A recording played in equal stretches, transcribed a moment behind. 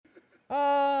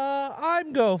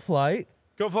I'm Go Flight.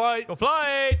 Go Flight. Go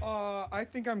Flight. I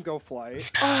think I'm Go Flight.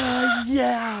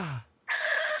 Yeah.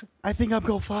 I think I'm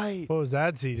Go Flight. What was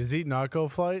that, Z? Does he not Go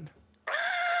Flight?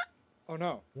 Oh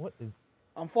no. What is?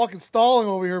 I'm fucking stalling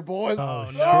over here, boys. Oh,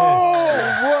 no.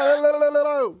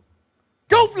 Oh!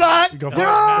 Go Flight! Go Flight. Go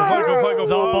Flight. Go Flight. Go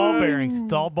It's all Flight. ball bearings.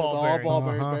 It's all ball It's all bearings. ball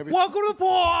bearings, baby. Welcome to the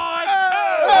pod.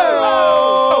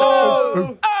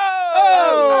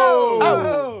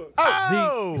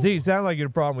 Z, sound like you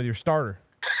had a problem with your starter.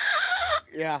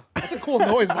 Yeah, that's a cool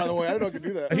noise, by the way. I didn't know I could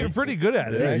do that. You're pretty good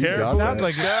at it. you got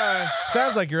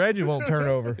Sounds like your engine won't turn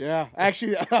over. Yeah,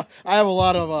 actually, I have a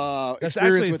lot of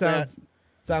experience with that.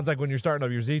 Sounds like when you're starting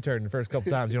up your Z-turn the first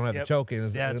couple times, you don't have to choke in.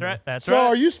 Yeah, that's right. That's So, right.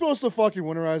 are you supposed to fucking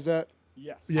winterize that?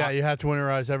 Yes. Yeah, you have to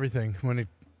winterize everything when it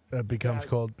becomes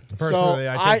cold. Personally,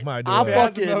 I take mine to I a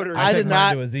fucking, I did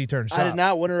not, do a Z-turn shop. I did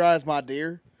not winterize my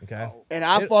deer, Okay. and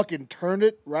I fucking turned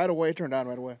it right away, turned down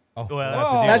right away. Oh, Well, that's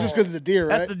a deal. That's just because it's a deer,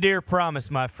 right? That's the deer promise,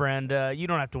 my friend. You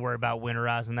don't have to worry about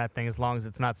winterizing that thing as long as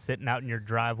it's not sitting out in your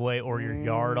driveway or your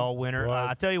yard all winter.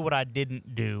 I'll tell you what I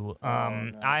didn't do.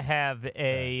 I have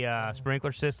a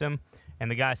sprinkler system,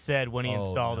 and the guy said when he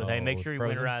installed it, hey, make sure you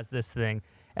winterize this thing.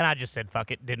 And I just said,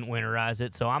 fuck it, didn't winterize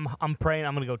it. So I'm praying.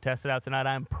 I'm going to go test it out tonight.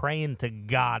 I'm praying to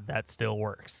God that still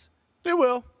works. It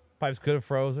will. Pipes could have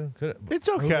frozen. It's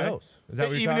okay. Who knows? Is that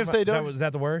what you're Even talking if they about? don't- Is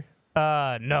that the worry?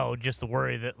 No, just the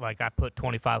worry that like I put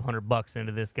 $2,500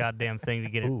 into this goddamn thing to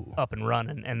get it up and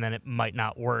running, and then it might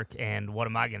not work. And what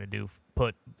am I going to do?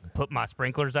 Put my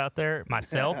sprinklers out there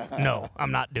myself? No,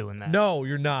 I'm not doing that. No,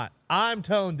 you're not. I'm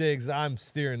Tone Diggs. I'm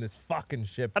steering this fucking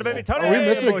ship. Baby, today. Tony. Are we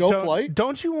missing a Boy, Go Flight?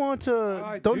 Don't you want to?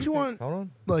 I Don't do you think- want Hold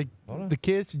on. like on. the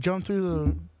kids to jump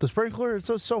through the sprinkler? It's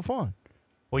so fun.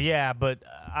 Well, yeah, but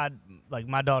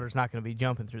my daughter's not going to be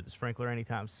jumping through the sprinkler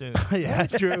anytime soon. Yeah,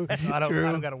 true. I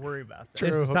don't got to worry about that.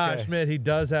 This is Todd okay. Schmidt. He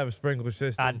does have a sprinkler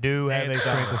system. I do have a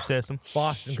sprinkler system.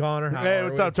 Boston Connor. How Hey, are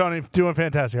what's we? up, Tony? Doing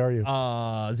fantastic. How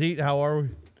are you? Zeke, how are we?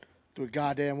 Do it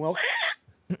goddamn well.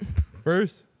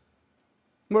 Bruce?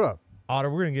 What up? Otter,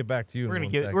 we're going to get back to you We're in gonna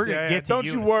one get second. we're gonna get to Don't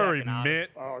you. you in a worry, second, Otter.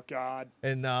 Mitt. Oh God.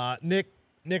 And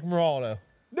Nick Moraldo.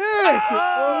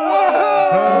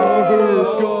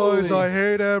 Guys, I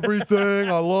hate everything.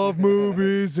 I love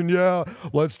movies, and yeah,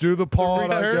 let's do the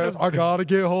pod. I guess I gotta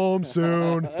get home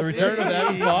soon. The return of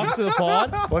Evan Fox to the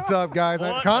pod. What's up, guys?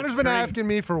 What Connor's a been treat. asking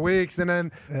me for weeks, and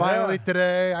then finally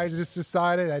today, I just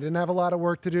decided I didn't have a lot of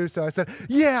work to do, so I said,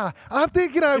 "Yeah, I'm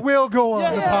thinking I will go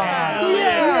on the pod."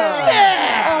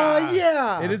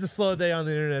 Yeah. It is a slow day on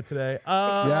the internet today.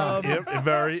 Yep,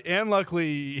 very. And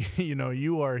luckily,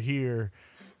 you are here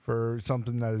for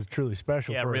something that is truly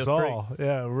special Yeah, for real us all.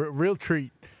 Yeah, real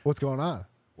treat. What's going on?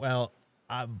 Well,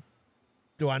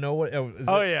 do I know what? Is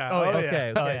Oh, it- yeah. Oh, yeah.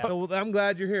 Okay. Oh, okay. yeah. So I'm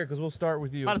glad you're here because we'll start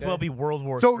with you. Might as okay? well be World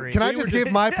War So III. can I just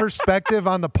give my perspective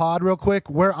on the pod real quick?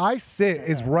 Where I sit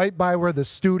is right by where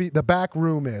the back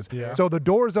room is. Yeah. So the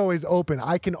door's always open.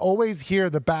 I can always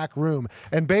hear the back room,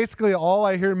 and basically all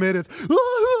I hear mid is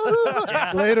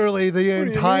literally the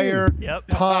entire Yep.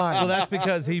 time. Well, that's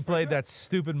because he played that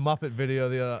stupid Muppet video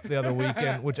the other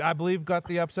weekend, which I believe got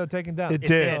the episode taken down. It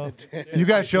did. You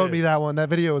guys showed me that one. That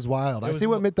video is wild. I was see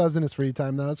what mo- Mitt does in his free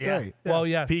time, though. It's Yeah. great. Well,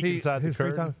 yes, Peek inside the his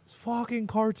free curtain. time. It's fucking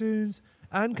cartoons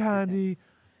and candy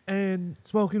and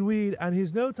smoking weed, and he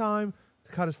has no time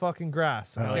to cut his fucking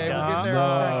grass. Okay, we'll get there in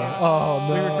a second. Oh,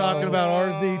 no. We were talking about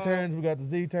our Z-turns. We got the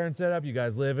Z-turn set up. You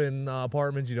guys live in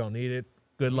apartments. You don't need it.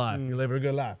 Good life. You're living a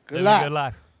good life. Living a good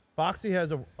life. Foxy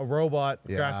has a robot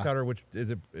grass Yeah. cutter. Which is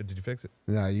it? Did you fix it?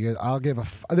 Yeah, you guys, I'll give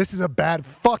this is a bad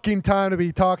fucking time to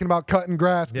be talking about cutting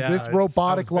grass because Yeah, this I was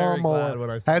robotic very glad when I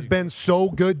lawnmower saw has you. been so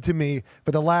good to me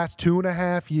for the last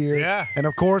 2.5 years. Yeah. And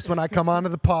of course, when I come onto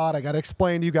the pod, I got to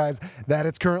explain to you guys that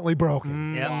it's currently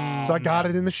broken. Yep. So I got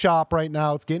it in the shop right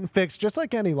now. It's getting fixed just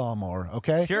like any lawnmower,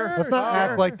 okay? Sure, Let's not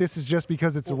act like this is just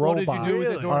because it's a What robot. did you do with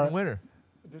it during All the winter?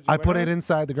 I put it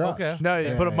inside the garage. Okay. No, you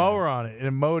Yeah, put a yeah, mower on it, and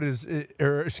a mowed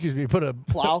put a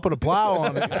Plow? put a plow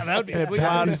on it. That would be and it sweet.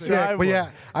 plowed That'd be the sick. But driveway. yeah,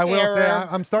 I will say Error.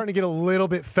 I'm starting to get a little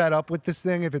bit fed up with this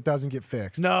thing if it doesn't get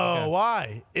fixed. No,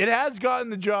 why? It has gotten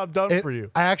the job done It for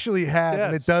you. actually has,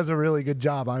 and Yes. it does a really good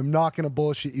job. I'm not going to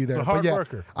bullshit you there. It's a hard but yeah,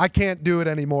 worker. I can't do it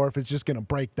anymore if it's just going to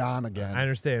break down again. I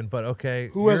understand, but okay.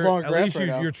 Who has long at grass least right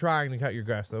now? you're trying to cut your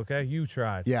grass, okay? You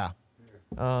tried. Yeah.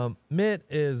 Mitt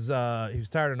is he's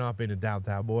tired of not being a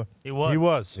downtown boy, He was. He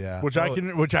was, Yeah. which I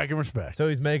can respect. so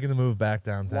he's making the move back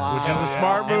downtown. Wow. Which is a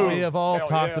smart And move. we have all Hell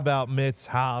talked yeah. about Mitt's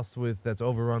house that's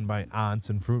overrun by ants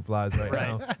and fruit flies right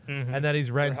now, and that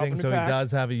he's renting, helping so me he pack.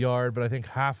 does have a yard, but I think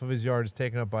half of his yard is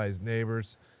taken up by his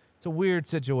neighbors. It's a weird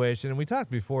situation, and we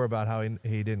talked before about how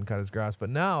he didn't cut his grass, but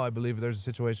now I believe there's a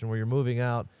situation where you're moving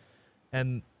out,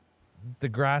 and the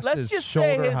grass Let's is just say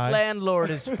shoulder his high.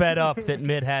 landlord is fed up that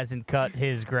Mitt hasn't cut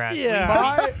his grass.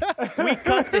 Yeah. We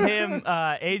cut to him.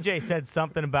 AJ said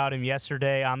something about him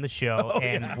yesterday on the show,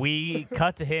 and we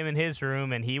cut to him in his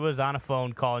room, and he was on a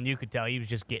phone call, and you could tell he was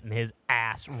just getting his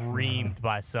ass reamed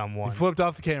by someone. He flipped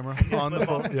off the camera on the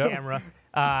phone. Yep. Camera.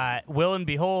 Will and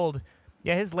behold,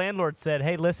 yeah, his landlord said,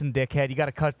 "Hey, listen, dickhead, you got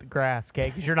to cut the grass, okay?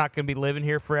 Because you're not going to be living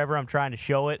here forever. I'm trying to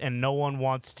show it, and no one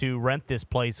wants to rent this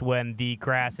place when the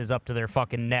grass is up to their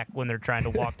fucking neck when they're trying to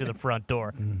walk to the front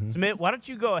door." Smith, why don't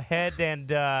you go ahead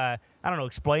and I don't know,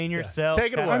 explain yourself?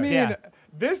 Take it away. I mean, Yeah.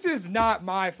 this is not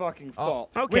my fucking fault.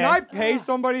 okay. When I pay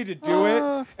somebody to do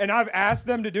it, and I've asked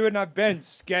them to do it, and I've been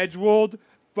scheduled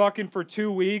fucking for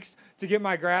 2 weeks to get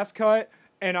my grass cut,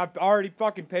 and I've already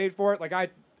fucking paid for it. Like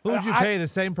Who would you pay? The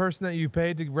same person that you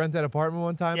paid to rent that apartment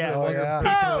one time? Yeah. but it Oh, wasn't yeah.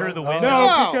 Peeking through the window.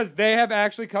 No, because they have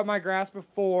actually cut my grass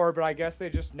before, but I guess they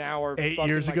just now are 8 fucking,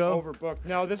 years like, ago? overbooked.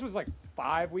 No, this was like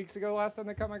 5 weeks ago last time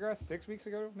they cut my grass. 6 weeks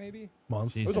ago, maybe.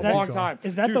 Months. It was Jesus. a long time.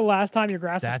 Is that Dude, the last time your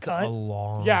grass was That's cut? a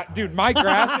long Yeah, time. dude, my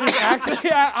grass is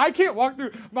actually. I can't walk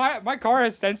through. My car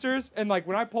has sensors, and like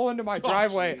when I pull into my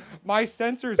driveway, my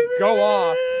sensors go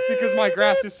off because my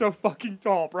grass is so fucking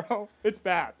tall, bro. It's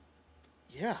bad.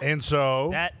 Yeah. And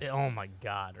so Oh my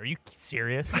God, are you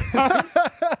serious?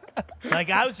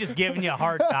 Like, I was just giving you a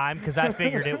hard time because I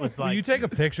figured it was Will like. you take a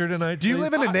picture tonight? Do you please?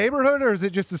 live in a neighborhood or is it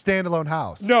just a standalone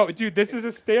house? No, dude, this is a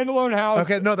standalone house.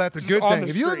 Okay, no, that's a Just good on thing. the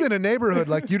If you lived street. in a neighborhood,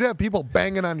 like you'd have people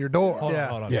banging on your door. Hold on, Yeah.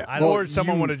 hold on. Yeah. I Well, don't, or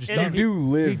someone you- would have just It done is- it. You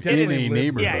live He in definitely a lives-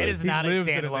 neighborhood. Yeah, it is He not a lives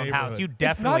in a standalone house. neighborhood. You It's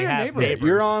definitely a have neighborhood. neighbors.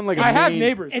 You're on like a I have main-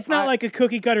 neighbors. It's not like a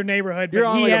cookie cutter neighborhood, You're but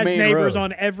on, he like, a has main neighbors road.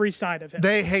 on every side of him.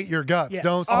 They hate your guts, Yes.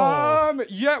 don't they?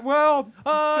 Yeah, well.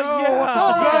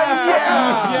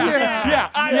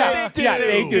 Yeah,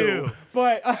 they do.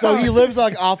 But So he lives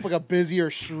like off like a busier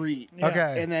street.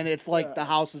 Okay. And then it's like the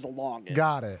house is along it.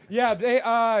 Got it. yeah, they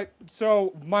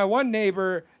so my one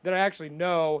neighbor that I actually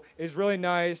know is really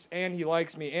nice and he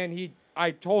likes me and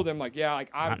I told him like, yeah, like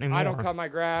I Not don't anymore. cut my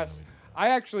grass. I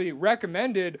actually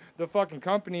recommended the fucking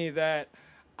company that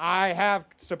I have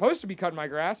supposed to be cutting my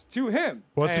grass to him.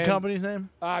 What's the And company's name?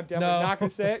 I'm definitely not gonna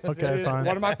say it. 'cause Okay, it is fine.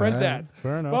 one of my friends' dads.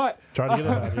 Fair enough. But Try to get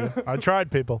it out of you. I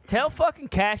tried, people. Tell fucking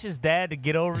Cash's dad to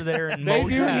get over there and they mow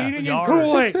do your heating and yard.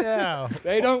 cooling. Yeah.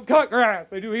 They don't cut grass.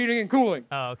 They do heating and cooling.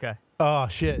 Oh, okay. Oh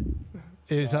shit.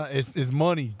 It's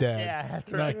money's dad. Yeah,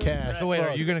 that's not right. cash. So wait,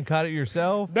 are you gonna cut it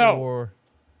yourself? No. Or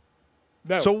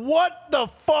No. So what the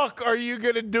fuck are you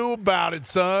gonna do about it,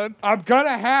 son? I'm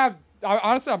gonna have.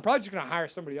 Honestly, I'm probably just gonna hire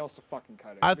somebody else to fucking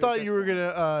cut it. I At thought this you were point.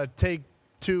 gonna take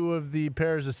 2 of the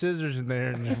pairs of scissors in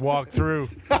there and just walk through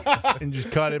and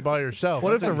just cut it by yourself.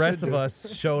 what if That's the you rest should of do.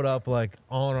 us showed up like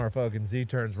on our fucking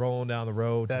Z-turns, rolling down the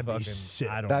road? That'd to be fucking, sick.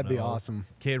 I don't That'd be know, awesome.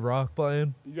 Kid Rock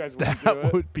playing. You guys wouldn't do That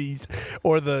it. would be,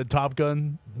 or the Top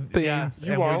Gun thing. Yeah,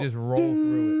 You and won't. we just roll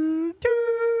through it.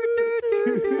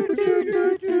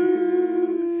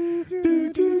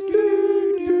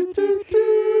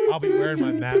 I'll be wearing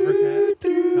my Maverick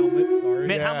hat, helmet. Sorry.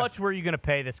 Mitt, how Yeah. much were you gonna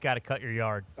pay this guy to cut your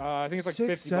yard? I think it's like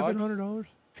 $600-700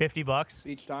 $50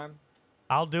 each time.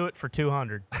 I'll do it for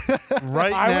 $200.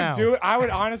 Right I now. would do it. I would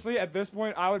honestly, at this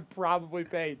point, I would probably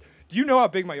pay. Do you know how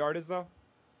big my yard is, though?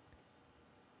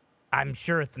 I'm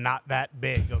sure it's not that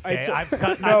big. Okay, It's a- I've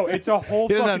cut. No, it's a whole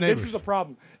He doesn't fucking. have This is neighbors. the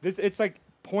problem. It's like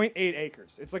 0.8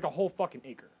 acres. It's like a whole fucking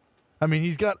acre. I mean,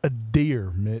 he's got a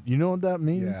deer, Mitt. You know what that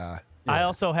means? Yeah. I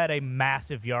also had a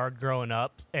massive yard growing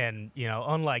up, and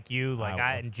unlike you, like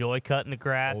I enjoy cutting the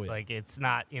grass. Oh, yeah. Like it's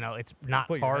not, it's not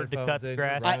Put your hard to headphones cut the in,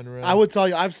 grass. you're running around. I would tell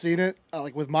you, I've seen it.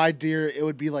 Like with my deer, it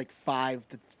would be like 5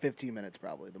 to 15 minutes,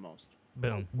 probably the most.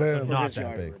 Boom. Boom. Not his that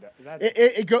yard. big. That's-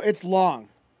 It's long.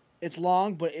 It's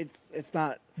long, but it's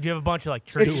not. Do you have a bunch of like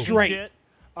trees? and straight. shit?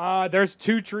 there's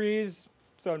 2 trees,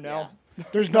 so no.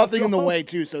 There's nothing in the way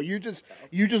too, so you just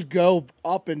go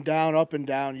up and down, up and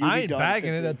down. You'll I be ain't done bagging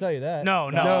it. 15. I'll tell you that. No,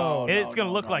 No, it's gonna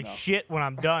no, look no, like no. shit when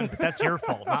I'm done, but that's your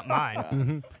fault, not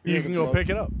mine. You can go pick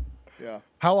it up. Yeah.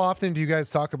 How often do you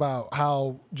guys talk about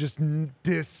how just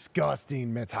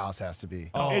disgusting Mitt's house has to be?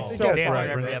 Oh, It's so damn, fun.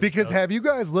 every Because episode. have you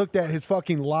guys looked at his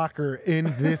fucking locker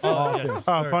in this office?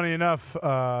 Funny enough, Look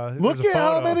there's a at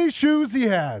how photo. many shoes he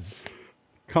has.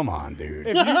 Come on, dude.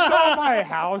 If you saw my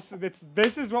house,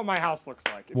 this is what my house looks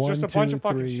like. It's just a bunch of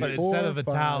fucking three, But shit. instead of a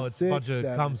four, towel, five, it's a bunch six, of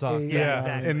seven, cum socks. eight, Yeah, Yeah,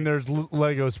 exactly. and there's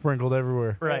Lego sprinkled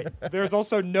everywhere. Right. There's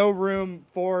also no room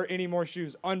for any more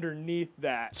shoes underneath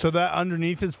that. So that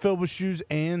underneath is filled with shoes,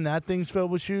 and that thing's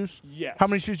filled with shoes. Yes. How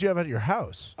many shoes do you have at your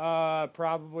house?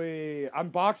 Probably. I'm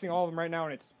boxing all of them right now,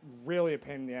 and it's really a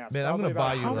pain in the ass. Man, I'm Probably gonna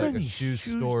buy about- you How like a many shoe shoes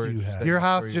do storage. you have? thing Your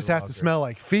house for just your has to locker. smell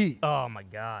like feet. Oh my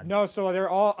god. No, so they're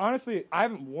all honestly. I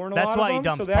haven't haven't worn a That's lot why of he them,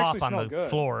 dumps so they pop actually on smell the good.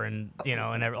 floor and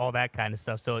all that kind of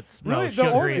stuff. So it Really, smells the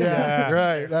sugary. only thing, Yeah,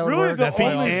 right. That would really work. the That's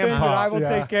what only you thing am that I pops. will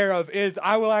Yeah. take care of is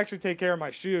I will actually take care of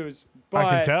my shoes. But I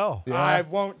can tell. Yeah. I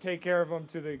won't take care of them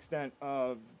to the extent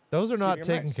of. Those are not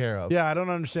Keeping 'em taken nice. care of. Yeah, I don't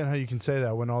understand how you can say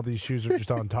that when all these shoes are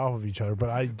just on top of each other, but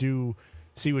I do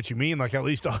see what you mean. Like, at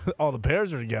least all the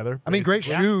pairs are together. I mean, great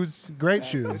basically. shoes. Great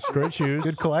shoes. Great shoes.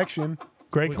 Good collection.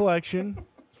 Great collection.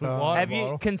 Water Have you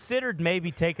bottle. considered maybe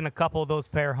taking a couple of those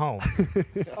pair home?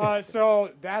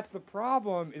 So that's the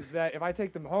problem is that if I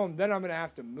take them home, then I'm gonna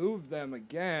have to move them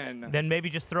again. Then maybe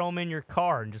just throw them in your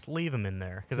car and just leave them in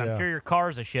there, because Yeah. I'm sure your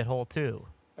car's a shithole too.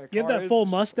 You have that full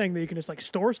Mustang that you can just like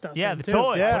store stuff Yeah, in, the too.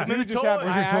 toy. Yeah. Put 'em in You the just toy. have-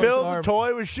 I have- Fill the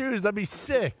toy with shoes. That'd be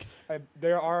sick.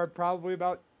 There are probably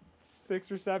about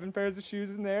 6 or 7 pairs of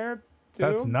shoes in there too.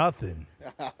 That's nothing.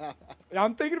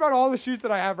 I'm thinking about all the shoes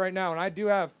that I have right now, and I do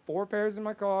have 4 pairs in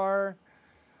my car.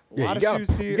 A Yeah, lot you of got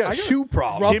shoes here. you got I a got- shoe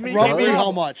problem. Rough, Give me- roughly give me-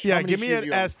 how much? Yeah, How many give me shoes an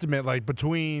you own? estimate, like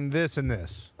between this and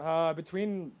this.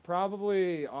 Between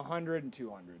probably 100 and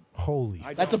 200. Holy,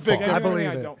 That's a big fuck. difference. I believe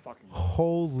I it. don't fucking know.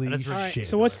 Holy That is All right, shit!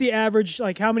 so what's the average?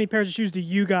 Like, how many pairs of shoes do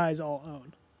you guys all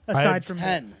own? have Aside from me?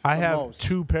 10. I the have most.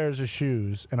 2 pairs of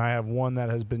shoes, and I have one that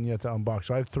has been yet to unbox.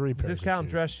 So I have 3 Does pairs. this of count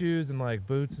shoes. dress shoes and like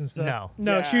boots and stuff? No.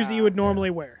 No, shoes that you would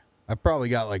normally wear. I probably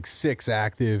got like 6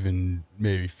 active and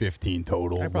maybe 15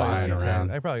 total I probably lying got like 10.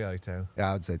 around. I probably got like 10. Yeah,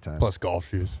 I would say 10. Plus golf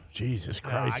shoes. Jesus No,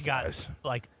 Christ, I got guys.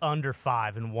 like under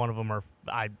 5, and one of them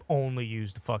I only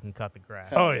use to fucking cut the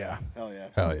grass. Oh yeah. Hell yeah.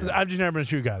 Hell yeah. I've just never been a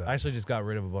shoe guy though. I actually just got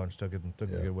rid of a bunch. Took a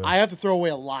good whip. I have to throw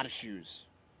away a lot of shoes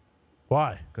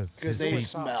Why? Because because they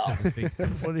smell.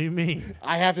 What do you mean?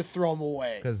 I have to throw them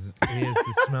away. Because he is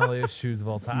the smelliest shoes of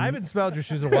all time. I haven't smelled your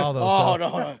shoes in a while though. Oh so.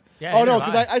 no! Yeah, Oh neither no!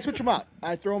 have Because I switch them out.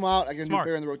 I throw them out. I get a new Smart.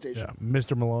 pair in the rotation. Yeah,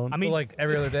 Mr. Malone. I mean, Like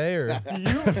every other day, or Do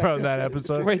you? from that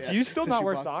episode, Wait, do you still not Tissue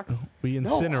wear box. socks? we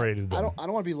No, incinerated I them.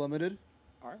 don't want to be limited.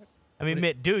 All right. I mean,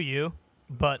 Mitt, do you?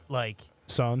 But like,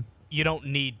 Son. you don't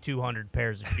need 200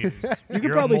 pairs of shoes. could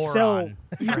You're probably a sell- moron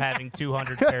for having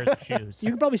 200 pairs of shoes.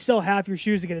 You could probably sell half your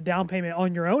shoes to get a down payment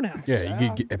on your own house. Yeah,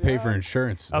 you could pay for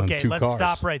insurance on Okay, 2 let's cars.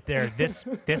 stop right there.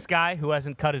 This guy who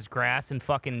hasn't cut his grass in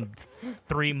fucking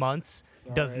 3 months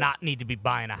does not need to be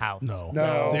buying a house. No.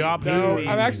 No. The opposite. No,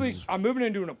 is- I'm moving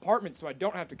into an apartment, so I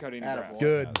don't have to cut any grass. Attaboy.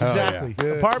 Good. Hell yeah. Exactly.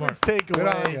 Good. Apartments take Good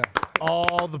on away ya.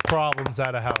 all the problems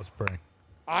out of house spring.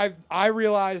 I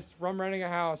realized from renting a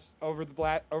house over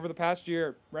the past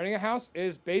year, renting a house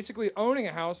is basically owning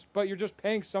a house, but you're just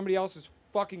paying somebody else's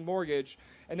fucking mortgage,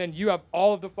 and then you have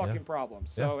all of the fucking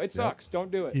problems. So it sucks.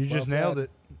 Don't do it. You just Well nailed said. it.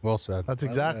 Well said. That's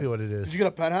Well exactly said. what it is. Did you get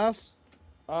a penthouse?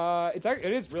 It is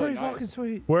really pretty nice. fucking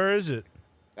sweet. Where is it?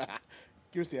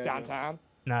 Give us the address. Downtown.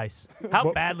 Nice.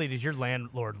 How badly does your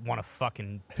landlord want to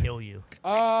fucking kill you?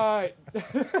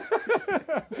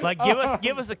 Like,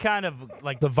 give us a kind of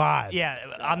like The vibe. yeah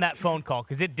on that phone call,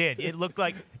 because it did. It looked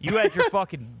like you had your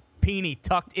fucking peenie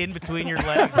tucked in between your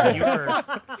legs, and you were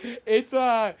It's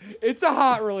a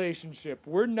hot relationship.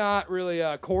 We're not really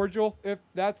cordial, if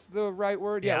that's the right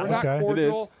word. Yeah, Yeah. we're not Okay. It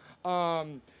cordial.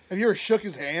 Have you ever shook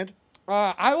his hand?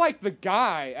 I like the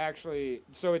guy actually.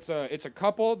 So it's a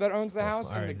couple that owns the house,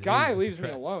 and the alright, guy dude. leaves me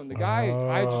alone. The guy,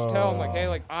 I just tell him like, hey,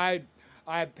 like I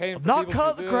pay him. For not people to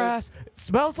cut do the this. grass. It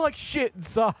smells like shit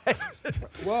inside.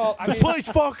 Well, I This mean, place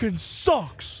fucking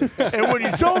sucks. And when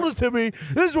you sold it to me,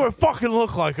 this is what it fucking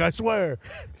looked like, I swear.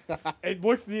 it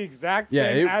looks the exact Yeah,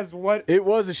 same it- as what. It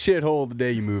was a shithole the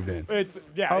day you moved in. It's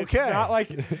yeah. Okay.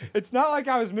 It's not like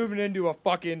I was moving into a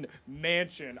fucking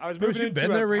mansion. I was Bruce, moving you into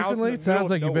been there a house in recently? the It sounds middle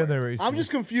like of you've been nowhere. there recently. I'm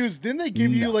just confused. Didn't they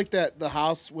give you No. like the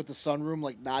house with the sunroom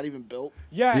like not even built?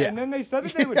 Yeah, Yeah. and then they said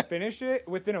that they would finish it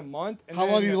within a month. And How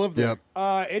long then, have you lived there?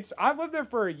 Yep. I've lived there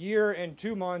for a year and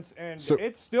 2 months, and So,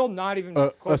 it's still not even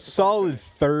A close to solid finished.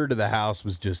 third of the house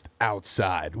was just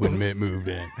outside when Mitt moved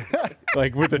in,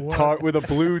 like with a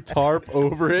blue tarp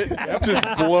over it, just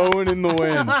blowing in the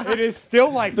wind. It is still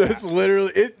like That's that.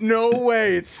 literally it. No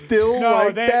way, it's still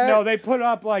like that. No, they put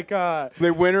up like They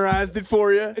winterized it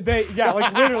for you.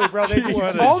 like literally, bro. They What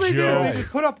just, a all they did is joke. they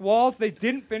just put up walls. They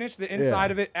didn't finish the inside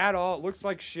Yeah. of it at all. It looks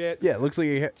like shit. Yeah, it looks like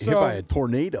you hit So- by a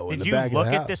tornado in Did the you back look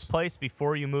of the at this house. place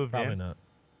before you moved Probably in, not.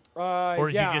 or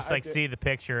did yeah, you just I like did. see the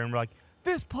picture and were like,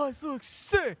 "This place looks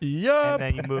sick," Yup. and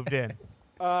then you moved in?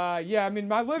 Yeah, I mean,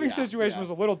 my living Yeah, situation yeah. was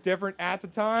a little different at the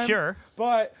time. Sure.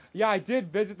 But Yeah, I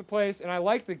did visit the place, and I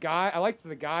liked the guy. I liked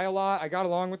the guy a lot. I got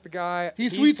along with the guy. He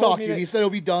told sweet talked me you. that- He said it'll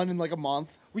be done in like a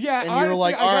month. Yeah, And you honestly, were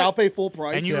like, I all right, got- I'll pay full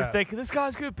price. And you were Yeah. thinking, this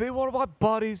guy's going to be one of my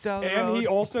buddies out there. And he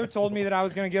also told me that I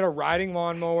was going to get a riding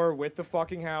lawnmower with the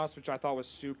fucking house, which I thought was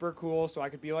super cool, so I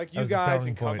could be like you was the guys selling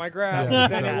and cut point. my grass. Yeah.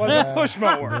 But then it was a push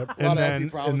mower. lot of And empty then,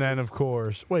 promises. of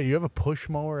course, wait, you have a push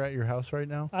mower at your house right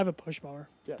now? I have a push mower.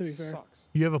 Yeah, To be fair. sucks.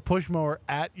 You have a push mower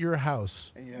at your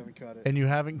house, And you haven't cut it. and you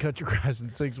haven't cut your grass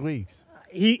in 6 weeks.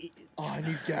 He Oh, I need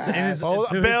And gas. his- Oh,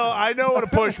 to his- Bill, I know what a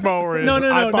push mower is. No, no,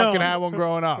 I no, fucking no. had one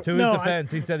growing up. To his No, defense,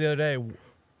 he said the other day,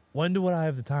 when do I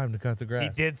have the time to cut the grass? He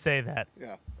did say that.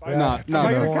 Yeah. Not I'm not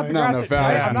gonna cut the grass.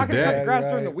 I'm not gonna cut the grass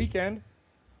during the weekend.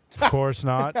 Of course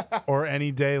not. Or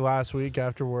any day last week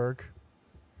after work.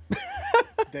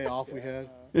 Day off we had.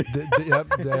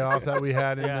 Yep, day off that we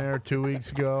had in Yeah. there 2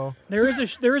 weeks ago. there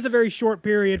is a very short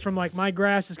period from like my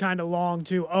grass is kind of long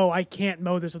to I can't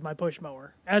mow this with my push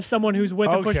mower. As someone who's with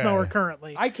a push Okay. mower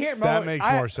currently, I can't mow. That makes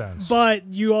I- more sense. but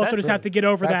you also That's just have to get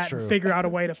over That's that true. and figure out a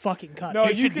way to fucking cut. No,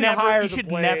 it. you can hire you the should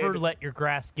blade. never let your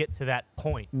grass get to that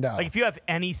point. No. Like if you have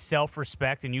any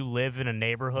self-respect and you live in a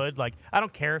neighborhood, like I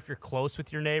don't care if you're close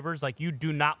with your neighbors, like you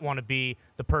do not want to be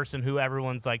the person who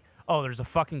everyone's like, oh, there's a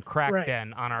fucking crack Right.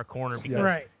 den on our corner because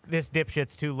Right. this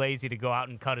dipshit's too lazy to go out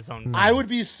and cut his own. I would grass."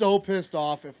 be so pissed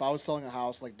off if I was selling a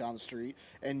house like down the street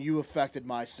and you affected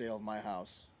my sale of my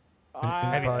house.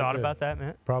 Have you Probably thought did. about that,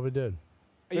 man? Probably did.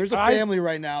 There's a I- family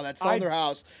right now that's selling I- their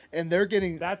house and they're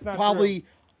getting That's not probably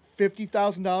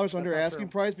 $50,000 under not asking true.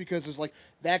 price because there's like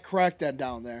that crack den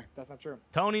down there. That's not true.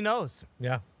 Tony knows.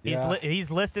 Yeah. He's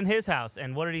listing his house,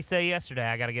 and what did he say yesterday?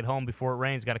 I got to get home before it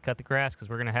rains. Got to cut the grass because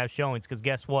we're gonna have showings. Because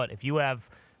guess what? If you have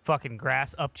fucking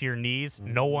grass up to your knees,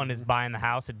 no one is buying the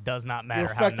house. It does not matter You're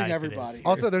how affecting nice everybody. it is.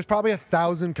 Also, there's probably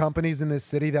 1,000 companies in this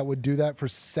city that would do that for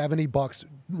 $70,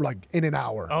 like in an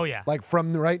hour. Oh, yeah. Like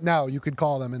from right now, you could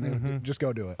call them and they would just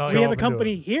go do it. Oh, we yeah. have a up and do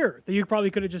company here that you probably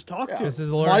could have just talked to. This is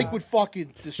a learning, Mike would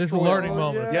fucking destroy this is a learning it.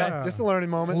 moment. Yeah, just a learning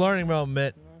moment. Learning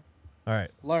moment. All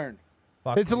right. Learn.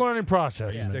 Foxy, It's a learning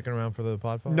process. you sticking around for the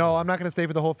pod phone? No, I'm not going to stay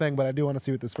for the whole thing, but I do want to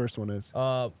see what this first one is.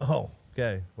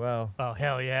 Okay. Well, Oh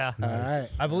hell yeah! All right.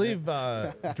 I believe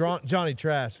Johnny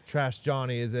Trash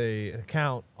Johnny is a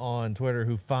account on Twitter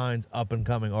who finds up and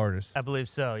coming artists. I believe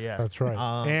so. Yeah. That's right.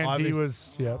 And he obvious-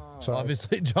 was, yep. Sorry.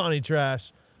 Obviously, Johnny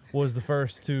Trash was the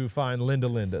first to find Linda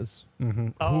Lindas.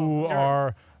 Oh, Who sure.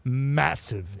 are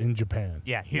massive in Japan.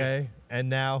 Yeah. Here. Okay, and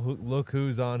now look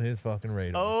who's on his fucking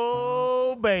radar.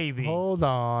 Oh baby. Hold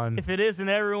on. If it isn't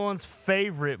everyone's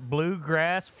favorite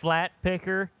bluegrass flat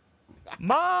picker,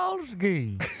 Miles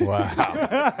Gee. Wow.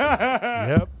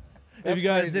 Yep. If you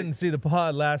guys crazy. didn't see the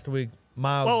pod last week,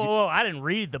 Miles. Whoa, whoa, whoa! I didn't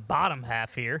read the bottom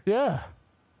half here. Yeah.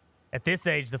 At this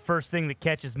age, the first thing that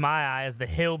catches my eye is the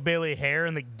hillbilly hair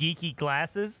and the geeky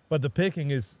glasses. But the picking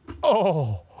is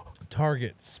Oh.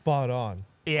 target spot on.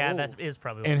 Yeah, that is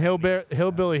probably. What And it means.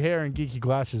 hillbilly hair and geeky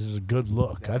glasses is a good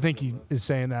look. I think he is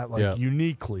saying that like Yeah.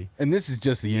 uniquely. And this is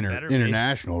just the Better be.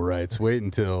 international rights. Wait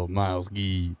until Miles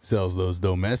Gee sells those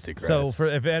domestic So rights. for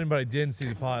if anybody didn't see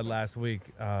the pod last week,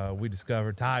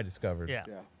 Ty discovered Yeah.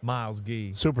 Miles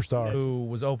Gee, Superstar. who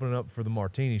was opening up for the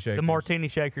Martini Shakers. The Martini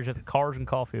Shakers at the Cars and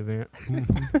Coffee event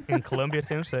in Columbia,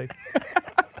 Tennessee.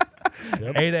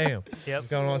 8 a.m. Yep.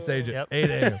 Going on stage at Yep. 8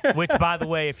 a.m. Which, by the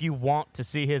way, if you want to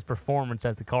see his performance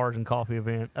at the Cars and Coffee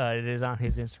event, it is on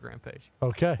his Instagram page,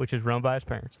 Okay. which is run by his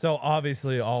parents. So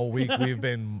obviously all week we've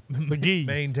been McGee.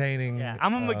 maintaining. Yeah,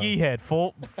 I'm a McGee head,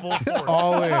 full force.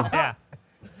 All in. Yeah.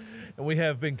 And we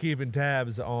have been keeping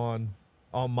tabs on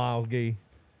Miles Gee.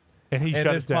 And he And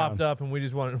shut this it down. popped up, and we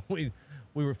just wanted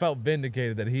we felt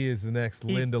vindicated that he is the next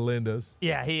He's- Linda Lindas.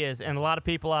 Yeah, he is. And a lot of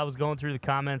people, I was going through the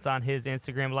comments on his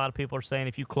Instagram, a lot of people are saying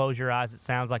if you close your eyes, it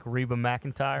sounds like Reba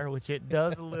McEntire, which it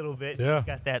does a little bit. Yeah. He's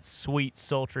got that sweet,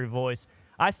 sultry voice.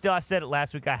 I said it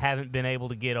last week, I haven't been able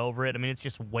to get over it. I mean, it's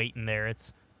just waiting there.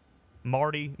 It's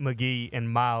Marty McGee and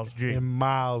Miles G. And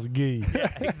Miles Gee.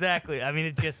 Exactly. I mean,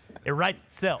 it writes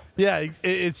itself. Yeah,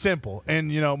 it's simple. And,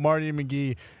 Marty and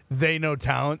McGee, they know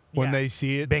talent when Yeah. they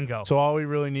see it. Bingo. So all we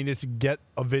really need is to get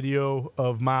a video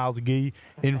of Miles Gee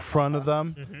in front of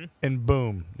them, and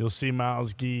boom, you'll see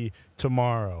Miles Gee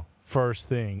tomorrow, first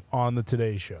thing on the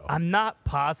Today Show. I'm not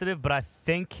positive, but I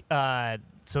think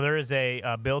so. There is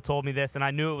Bill told me this, and I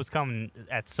knew it was coming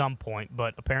at some point.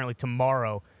 But apparently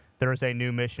tomorrow there is a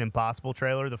new Mission Impossible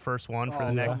trailer, the first one for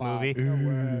the next come on.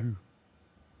 movie.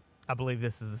 I believe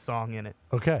this is the song in it.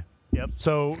 Okay. Yep.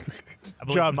 So, I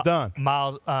believe job's done.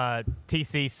 Miles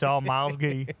TC saw Miles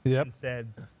Gee Yep. and said,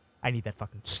 "I need that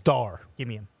fucking. Star. Give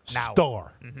me him now."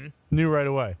 Star. Mm-hmm. Knew right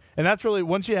away. And that's really,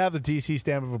 once you have the TC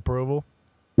stamp of approval,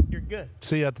 You're good.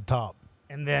 see you at the top.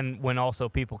 And then when also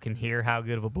people can hear how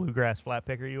good of a bluegrass flat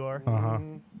picker you are,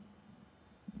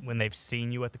 when they've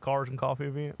seen you at the Cars and Coffee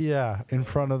event, Yeah, in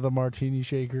front of the martini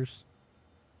shakers.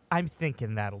 I'm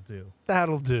thinking that'll do.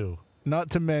 That'll do. Not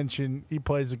to mention, he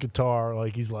plays the guitar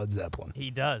like he's Led Zeppelin.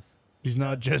 He does. He's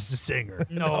not just a singer.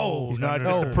 No, He's no, not no,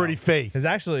 just no, a no. pretty face.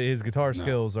 His guitar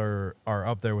skills are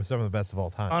up there with some of the best of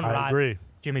all time. I agree.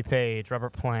 Jimmy Page,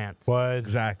 Robert Plant. What?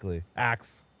 Exactly.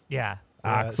 Axe. Yeah.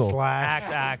 Axel. Slash.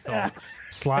 Axel.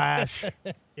 Slash.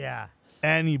 Yeah.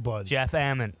 Anybody. Jeff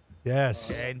Ammon. Yes.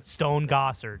 And Stone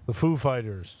Gossard. The Foo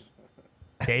Fighters.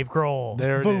 Dave Grohl.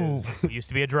 There it is. Used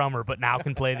to be a drummer, but now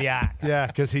can play the axe. Yeah,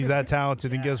 because he's that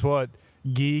talented. And guess what?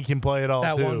 Guy can play it all,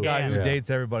 That too. one guy who Yeah. dates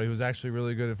everybody who's actually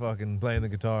really good at fucking playing the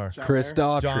guitar. Chris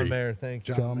Daughtry. John Mayer, thank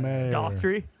you. John Mayer.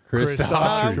 Daughtry. Chris Chris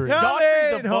Daughtry. Daughtry. Daughtry's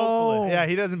a Coming home vocalist. Yeah,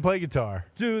 he doesn't play guitar.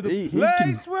 to the He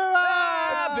place where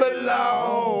I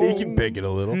belong. He can pick it a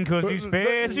little. Because these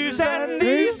faces and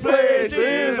these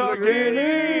places are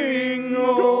getting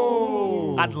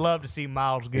old. I'd love to see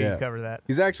Miles Gee Yeah. cover that.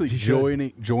 He's actually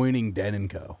joining Den &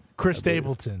 Co. Chris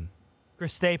Stapleton.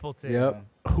 Chris Stapleton. Yep.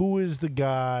 Who is the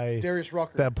guy Darius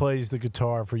Rucker. that plays the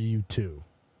guitar for U2?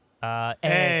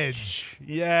 Edge.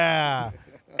 Yeah.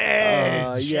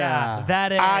 Edge. Yeah.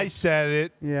 That Edge. I said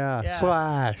it. Yeah. Yeah.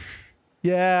 Slash.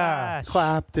 Yeah. Slash.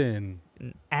 Clapton.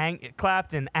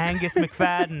 Clapton, Angus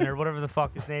McFadden, or whatever the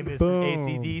fuck his name is from Boom.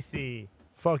 AC/DC.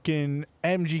 Fucking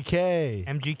MGK.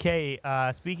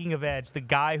 MGK. Speaking of Edge, the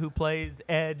guy who plays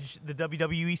Edge, the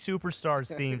WWE Superstars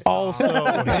theme song. Also,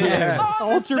 yes.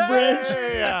 Alter Bridge.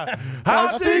 Yeah.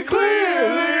 I see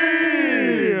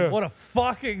clearly. What a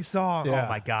fucking song. Yeah. Oh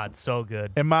my God, so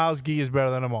good. And Miles Gee is better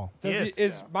than them all. Yes.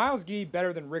 Is Miles Gee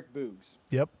better than Rick Boogs?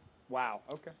 Yep. Wow.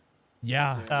 Okay.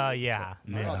 Yeah. Yeah.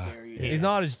 How dare you. He's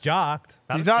not as jocked,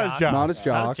 He's not as jock. Not as Not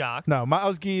jock. as jock. No,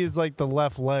 Miles Gee is like the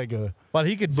left leg, but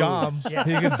he could jumb. Yeah.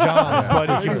 He could jump.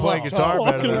 but he can play guitar better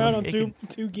Walking than around him. on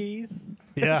two geese.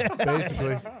 Yeah,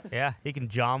 basically. Yeah, he can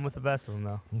jam with the best of them,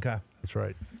 though. Okay. That's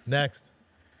right. Next.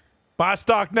 Buy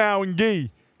stock now in Gee.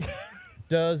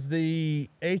 Does the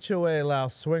HOA allow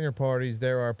swinger parties?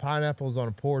 There are pineapples on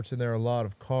a porch and there are a lot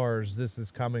of cars. This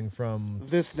is coming from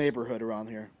This neighborhood around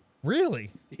here. Really?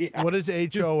 Yeah. What is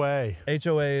HOA?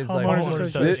 HOA is like Homeowners homeowners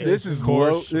Association. This is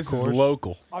Course, this is course.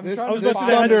 local. I'm This- trying I was to about to This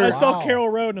say, under- I saw Wow. Carroll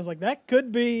Road and I was like, that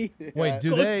could be. Wait, do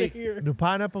Close to they here. do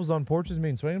pineapples on porches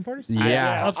mean swinging parties?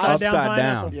 Yeah. Upside down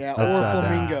pineapple. Yeah, Upside or down.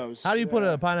 flamingos. How do you put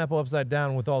a pineapple upside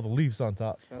down with all the leaves on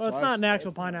top? That's Well, it's what not I an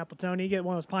actual pineapple, Tony. You get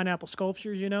one of those pineapple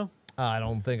sculptures, you know? I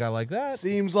don't think I like that.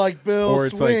 Seems like Bill Or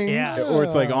it's swings. like, Yeah. or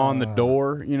it's like on the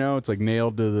door. You know, it's like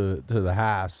nailed to the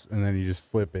house, and then you just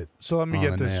flip it. So let me On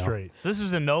get a this nail. straight. So this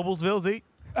is in Noblesville, Zeke?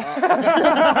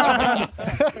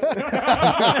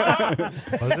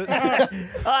 Was it?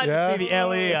 I just see the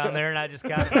LE on there, and I just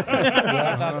got it.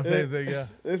 I thought the same thing, yeah.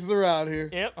 This is around here.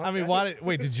 Yep. I mean,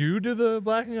 wait, did you do the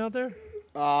blacking out there?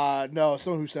 No,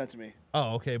 someone who sent to me.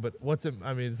 Oh, okay, but what's it?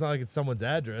 I mean, it's not like it's someone's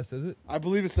address, is it? I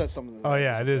believe it says something. Oh,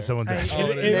 yeah, it is someone's Hey, ass. Oh,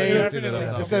 it- it it- is. it-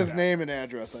 Yeah, It says name and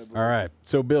address, I believe. All right.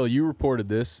 So, Bill, you reported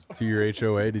this to your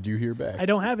HOA. Did you hear back? I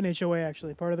don't have an HOA,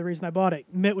 actually. Part of the reason I bought it.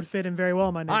 Mitt would fit in very well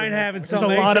in my neighborhood. I ain't having There's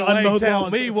some a lot of HOA unmowed tell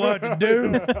lawns. me what to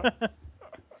do.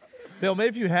 Bill, maybe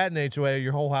if you had an HOA,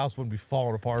 your whole house wouldn't be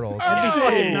falling apart all the time. That'd be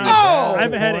fucking nice. Oh, I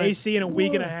haven't had boy. AC in a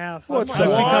week and a half. I've What?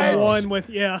 become one with,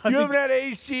 yeah. You haven't had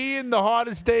AC in the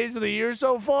hottest days of the year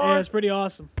so far? Yeah, it's pretty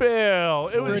awesome.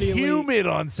 Bill, it was Pretty elite. humid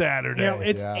on Saturday. Yeah,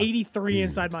 it's Yeah. 83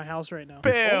 inside my house right now.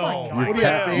 Bill. What do you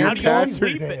have, Your fans? cats, are,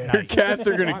 sleep at your night? cats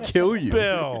are gonna kill you.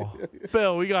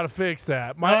 Bill, we got to fix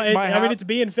that. Well, My I mean, it's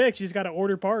being fixed. You just got to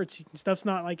order parts. Stuff's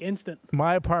not like instant.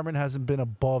 my apartment hasn't been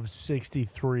above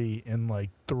 63 in like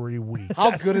 3 weeks.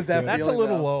 How good is that That's a feeling,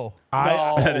 little though? low.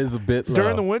 That is a bit low.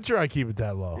 During the winter, I keep it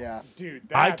that low. Yeah. Dude,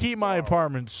 I that's keep my low.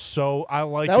 apartment so I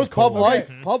like That it was Pub cold.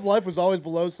 Life. Pub Life was always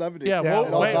below 70. Yeah, at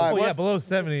well, all wait, times. Well, yeah, below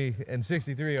 70 and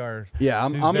 63 are. Yeah,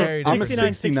 I'm a Very I'm a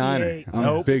different. 69er. I'm a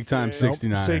Nope. big time Nope.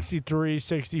 69er. 63,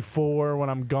 64 when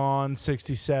I'm gone,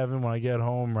 67 when I get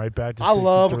home, right back to I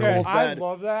love 63. cold I bed.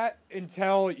 love that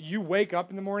until you wake up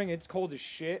in the morning. It's cold as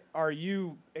shit. Are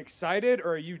you excited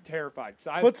or are you terrified?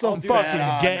 'Cause Put some I'll do fat that. Fucking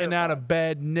on. getting out of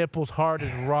bed, nipples hard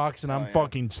as rocks, and I'm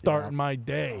fucking starting my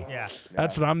day. Yeah.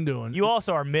 That's what I'm doing. You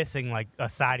also are missing like a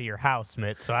side of your house,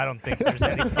 Mitt. So I don't think there's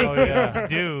anything Oh, you yeah. can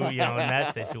do, in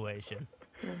that situation.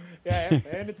 Yeah,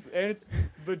 and it's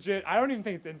legit. I don't even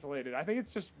think it's insulated. I think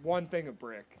it's just one thing of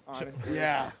brick. Honestly,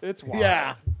 Yeah. it's wild.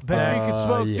 Yeah. Bet you can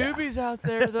smoke yeah. doobies out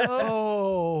there, though.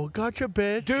 Oh, gotcha,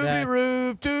 bitch.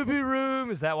 Doobie room.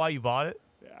 Is that why you bought it?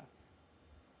 Yeah.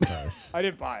 I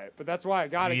didn't buy it, but that's why I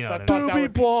got it. You 'Cause I know thought what that I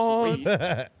would be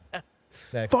sweet.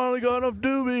 Next. Finally got enough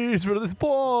doobies for this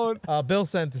porn. Bill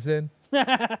sent this in.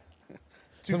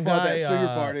 Some far, guy that sugar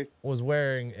party. was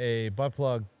wearing a butt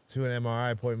plug to an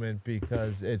MRI appointment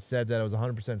because it said that it was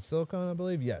 100% silicone, I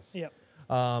believe. Yes. Yep.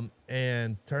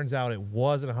 And turns out it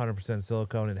wasn't 100%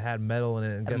 silicone. It had metal in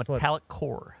it. And A guess what? metallic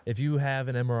core. If you have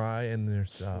an MRI and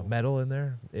there's metal in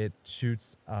there, it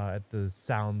shoots at the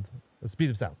speed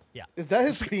of sound. Is that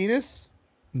his penis?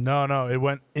 No, it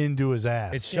went into his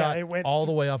ass. It shot it went all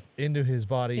the way up into his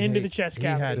body. into the chest He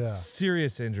cavity. had Yeah.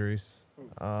 serious injuries.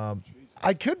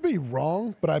 I could be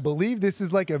wrong, but I believe this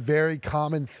is like a very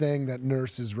common thing that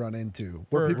nurses run into,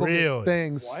 where For people real? get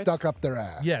things What? stuck up their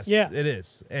ass. Yes, Yeah. it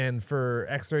is. And for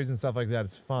X-rays and stuff like that,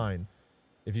 it's fine.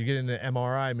 If you get in an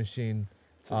MRI machine,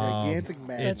 It's a gigantic It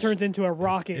man. turns into a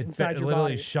rocket it inside your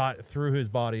literally body. shot through his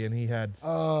body, and he had.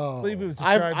 I believe it was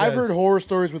I've described I've as heard horror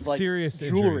stories with like serious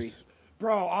jewelry. injuries.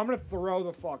 Bro, I'm gonna throw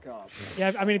the fuck up.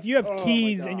 Yeah, I mean, if you have Oh my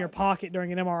keys in God. your pocket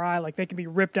during an MRI, like they can be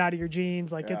ripped out of your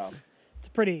jeans. Like Yeah. it's a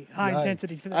pretty high Yikes.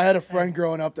 intensity. I had a friend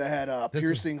growing up that had This is-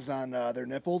 piercings on their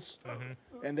nipples,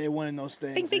 and they went in those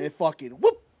things, Ding, ding. and it fucking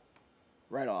whoop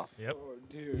right off. Yep. Oh,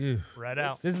 dude. Ew. Right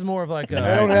out. This is more of like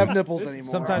I don't a. have nipples anymore.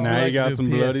 Sometimes Now we you like got to do some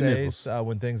bloody PSAs nipples.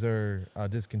 when things are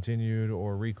discontinued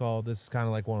or recalled. This is kind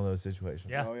of like one of those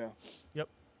situations. Yeah. Oh yeah.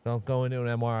 Don't go into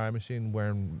an MRI machine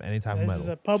wearing any type of This metal. is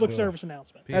a public service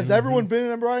announcement. Has everyone been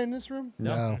in MRI in this room?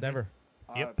 No. Never.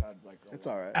 Yep. I've had like It's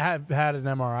all right. I have had an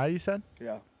MRI, you said?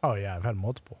 Yeah. Oh, yeah, I've had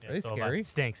multiple. Are they So, scary? It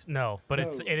stinks. No, but it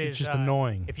is. It's just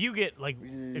annoying. If you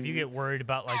get worried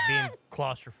about like being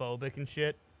claustrophobic and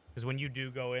shit, because when you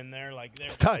do go in there, like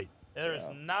It's tight. there's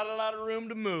not a lot of room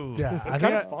to move. Yeah, I think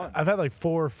kinda fun. I've had like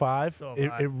 4 or 5. So have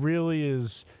it, I. it really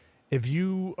is. If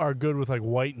you are good with like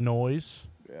white noise,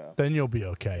 Yeah. then you'll be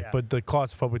okay. Yeah. But the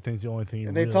claustrophobic thing's the only thing you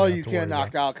And they really tell have you you to can't worry knock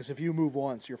about. out because if you move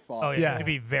once, you're fucked. Oh yeah, Yeah. you have to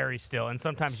be very still, and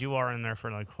sometimes you are in there for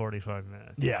like 45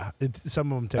 minutes. Yeah,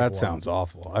 some of them take a That while. sounds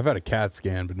awful. I've had a CAT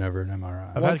scan, but never an MRI.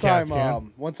 I've One had a CAT time,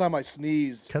 scan. one time I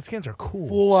sneezed, CAT scans are cool.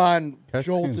 full on CAT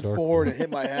jolted scans are forward cool. and hit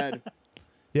my head.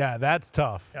 Yeah, that's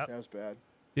tough. Yep. That was bad.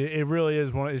 It really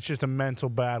is one. It's just a mental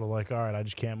battle. Like, all right, I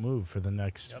just can't move for the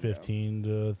next 15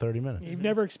 to 30 minutes. You've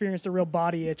never experienced a real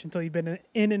body itch until you've been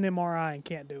in an MRI and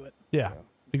can't do it. Yeah,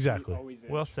 exactly. Always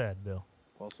Well said, Bill.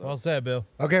 Well said. Well said, Bill.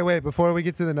 Okay, wait. Before we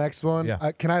get to the next one,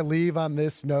 Yeah. can I leave on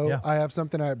this note? Yeah. I have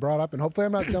something I brought up, and hopefully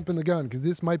I'm not jumping the gun because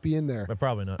this might be in there. But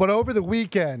probably not. But over the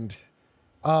weekend,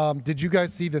 did you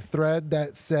guys see the thread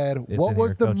that said, It's what in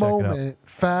was here. the Go check it out." moment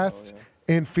Fast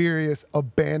and Furious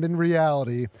abandoned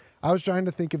reality? I was trying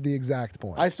to think of the exact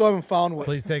point. I still haven't found what.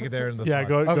 Please take it there in the Yeah, pod.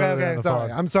 go. okay, there in okay, the sorry.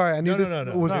 pod. I'm sorry. I knew No, this no,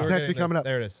 no. was No, we're potentially getting coming this. up.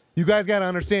 There it is. You guys got to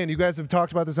understand. You guys have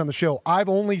talked about this on the show. I've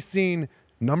only seen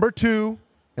number 2,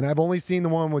 and I've only seen the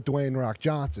one with Dwayne Rock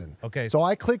Johnson. Okay. So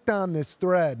I clicked on this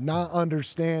thread, not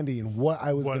understanding what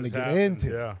I was What going to has get happened,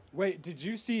 into. Yeah. Wait, did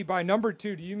you see by number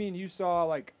 2? Do you mean you saw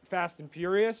like Fast and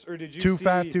Furious, or did you Too see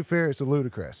Fast, Too Furious with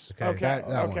Ludacris. Okay. Okay, That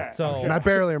one. okay. So- And I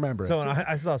barely remember So it. and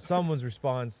I saw someone's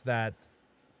response that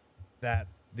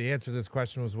the answer to this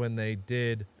question was when they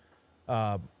did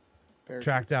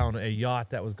track down a yacht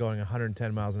that was going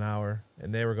 110 miles an hour,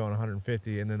 and they were going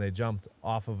 150, and then they jumped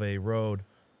off of a road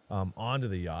onto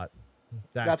the yacht.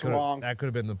 That's wrong. That could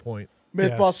have been the point.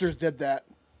 Mythbusters did that.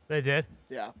 They did.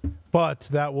 Yeah. But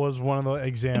that was one of the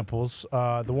examples.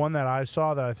 The one that I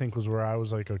saw that I think was where I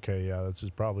was like, okay, yeah, this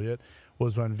is probably it,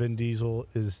 was when Vin Diesel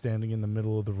is standing in the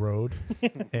middle of the road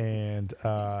and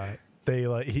they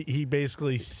like he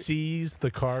basically sees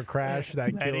the car crash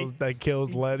that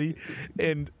kills Letty,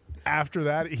 and after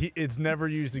that it's never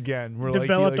used again. We're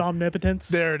Developed omnipotence.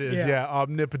 There it is, Yeah. yeah,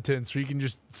 omnipotence. Where you can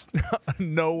just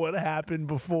know what happened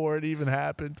before it even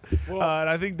happened. And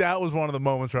I think that was one of the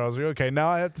moments where I was like, okay, now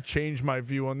I have to change my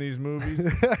view on these movies.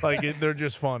 They're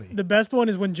just funny. The best one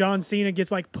is when John Cena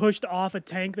gets like pushed off a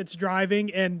tank that's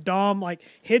driving, and Dom like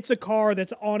hits a car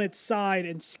that's on its side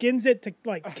and skins it to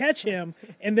like catch him,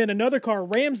 and then another car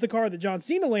rams the car that John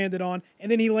Cena landed on,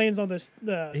 and then he lands on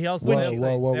the. He also Whoa, they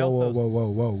whoa, whoa, they whoa, also whoa,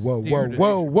 whoa, whoa, whoa, whoa, steered it.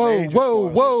 whoa, whoa, Major whoa,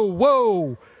 spoilers. whoa,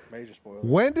 whoa. Major spoiler.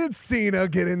 When did Cena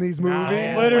get in these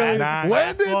movies? Literally.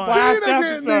 When did Last Cena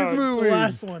get in these episode. movies? The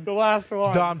last one. The last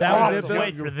one. Dom, That was it, Bill?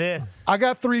 Wait for this. I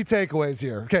got 3 takeaways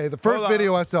here. Okay, the first Hold on.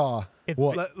 video I saw. It's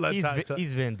Let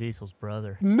he's Vin Diesel's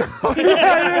brother.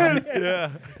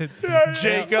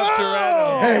 Jacob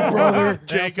Toretto. Hey, brother. They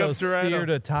Jacob also Toretto. steered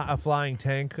a flying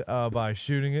tank by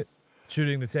shooting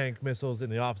the tank missiles in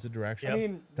the opposite direction. I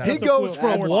mean, That's He a- goes flew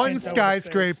from forward one into space.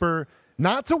 skyscraper,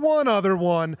 not to one other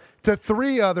one, to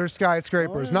 3 other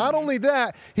skyscrapers. Not only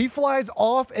that, he flies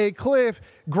off a cliff,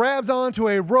 grabs onto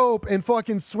a rope, and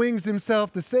fucking swings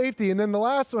himself to safety. And then the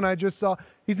last one I just saw,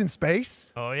 He's in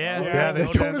space. Oh yeah, Yeah, they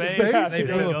go to space. They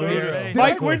flew up here.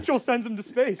 Mike Winchell sends him to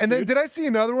space. And then dude. did I see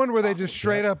another one where they just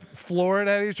straight up floor it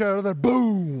at each other? Then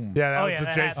boom. Yeah, that Oh, was yeah, with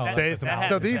that Jason happened. Statham. That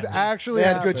So happened. these actually They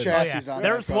had good happened. chassis on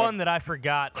There's that one that I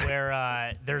forgot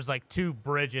where there's like two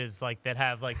bridges like that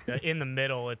have like in the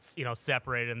middle. It's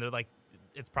separated, and they're like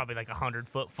it's probably like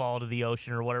 100-foot fall to the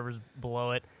ocean or whatever's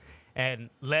below it. And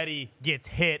Letty gets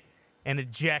hit and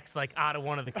ejects like out of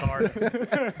one of the cars.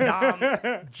 Dom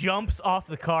jumps off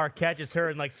the car, catches her,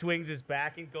 and like swings his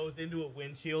back and goes into a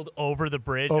windshield over the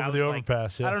bridge. Over I was the like,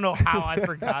 overpass, yeah. I don't know how I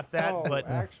forgot that, Oh, but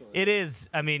actually. it is.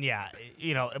 I mean, yeah,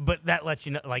 but that lets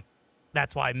you know, like,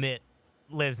 that's why Mitt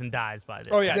lives and dies by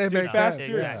this. Oh yeah, It dude, makes Fast sense,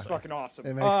 Furious yeah. is fucking awesome.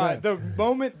 It makes sense. The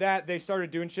moment that they started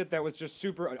doing shit that was just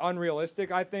super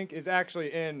unrealistic, I think, is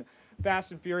actually in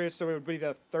Fast and Furious. So it would be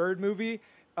the third movie,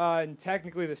 and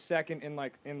technically the second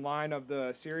in line of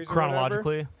the series. or whatever.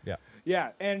 chronologically. Yeah. Yeah,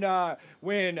 and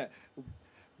when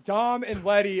Dom and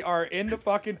Letty are in the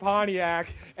fucking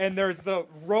Pontiac, and there's the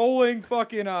rolling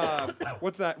fucking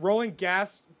what's that? Rolling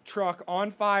gas truck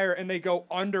on fire, and they go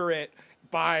under it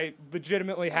by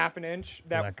legitimately half an inch.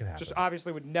 that could Just happen.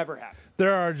 obviously would never happen.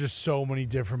 There are just so many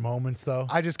different moments, though.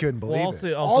 I just couldn't believe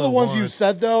it. All the ones you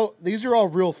said though, these are all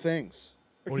real things.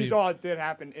 What do These you- all did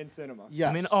happen in cinema. Yes.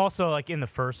 I mean, also like in the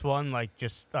first one, like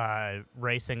just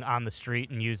racing on the street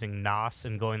and using NOS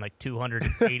and going like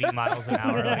 280 miles an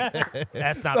hour. Like,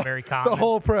 that's not very common. The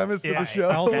whole premise of Yeah. the show.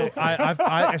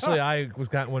 I also, I was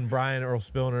got when Brian Earl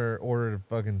Spillner ordered a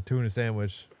fucking tuna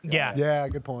sandwich. yeah, Yeah,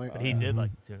 good point. He did like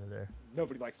the tuna there.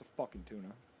 Nobody likes the fucking tuna.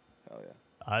 Hell yeah.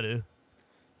 I do.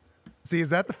 See,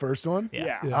 is that the first one?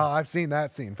 Yeah. Yeah. Oh, I've seen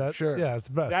that scene for That- sure. Yeah, it's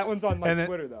the best. That one's on my And then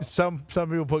Twitter though. Some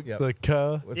people put Yep. the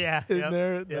 "cuh" Yeah. in yep,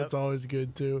 there. yep. That's always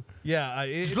good too. Yeah,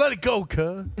 Just let it go,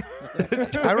 "cuh."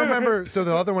 I remember. So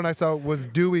the other one I saw was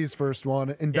Dewey's first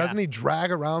one, and Yeah. doesn't he drag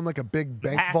around like a big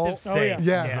bank Massive vault? safe. Oh, yeah.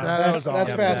 Yes, Yeah. that was That's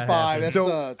awesome. Fast that 5. happened. That's So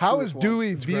the how truest is one. Dewey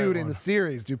It's a great viewed in one. the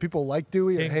series? Do people like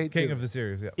Dewey or hate King Dewey? of the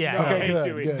series. Yeah. Yeah. No, Okay, hey, good,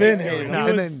 Dewey. good. Vin hated him. No,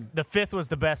 And then the fifth was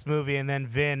the best movie, and then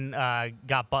Vin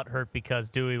got butthurt because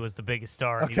Dewey was the biggest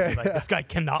star. And he Okay. was like, this guy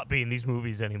cannot be in these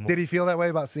movies anymore. did he feel that way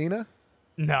about Cena?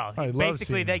 No, I love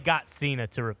basically Cena. they got Cena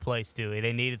to replace Dewey.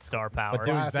 They needed star power. But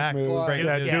Dewey's Classic back. move. Great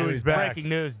Yeah, news. Dewey's back. Breaking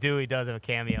news: Dewey does have a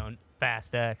cameo in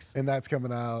Fast X And that's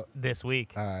coming out. this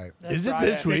week. All right. Is it Friday.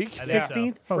 this week? I think so.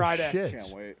 16th? Oh Friday. shit! Can't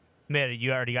wait. Man,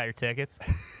 you already got your tickets.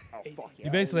 Oh fuck yeah.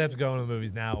 You basically have to go into the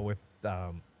movies now with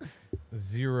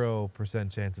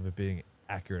 0% chance of it being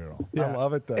accurate at all. I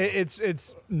love it though.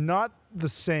 It's not the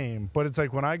same, but it's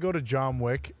like when I go to John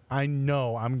Wick, I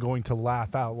know I'm going to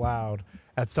laugh out loud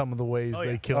at some of the ways Oh,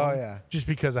 they yeah. kill Oh, him, yeah. just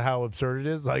because of how absurd it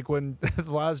is. Like when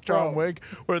the last John Bro. Wick,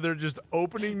 where they're just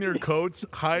opening their coats,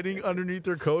 hiding underneath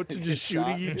their coats, and just shooting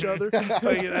shot. each other.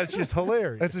 Like, that's just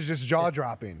hilarious. This is just jaw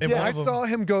dropping. And When one I of them- saw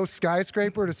him go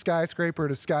skyscraper to skyscraper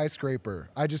to skyscraper,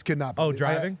 I just could not. Oh, believe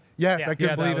driving? Yes, Yeah. I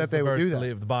couldn't believe was that they the would do Burj that.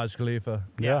 Khalifa, the Burj Khalifa.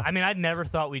 Yeah. I mean, I never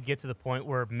thought we'd get to the point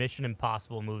where Mission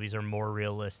Impossible movies are more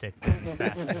realistic than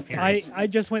Fast and Furious. I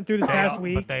just went through this They past are,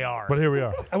 week. but they are. But here we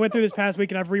are. I went through this past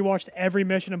week and I've rewatched every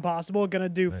Mission Impossible. Gonna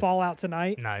do Fallout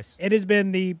tonight. Nice. It has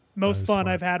been the most is fun smart.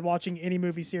 I've had watching any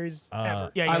movie series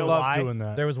ever. Yeah, you I know love why? doing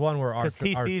that. There was one where our, Because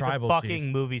our TC's a tribal fucking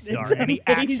chief, movie star, It's and he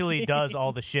actually amazing. does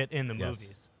all the shit in the yes,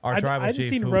 movies. our I've- tribal I've chief,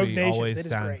 seen who Rogue we Nations. always It is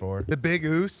stand great. for. The big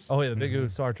oos. Oh yeah, the big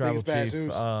Oos, our tribal Biggest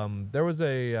chief. badass There was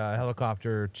a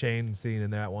helicopter chain scene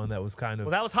in that one that was kind of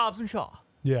Well, that was Hobbs and Shaw.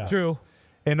 Yeah. true.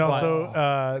 And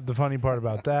also, the funny part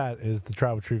about that is the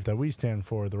tribal chief that we stand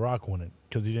for, The Rock, won it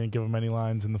because he didn't give him any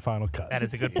lines in the final cut. That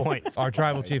is a good point. Our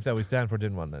tribal chief that we stand for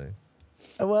didn't win any.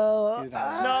 Well, No, he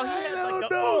had like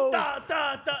the know. ooh, da,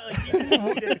 da, da. Like, he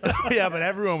did something. yeah, but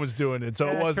everyone was doing it, so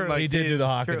it Yeah, wasn't true. like He did do his- the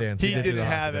hockey dance. He did do the didn't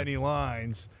hockey have dance. any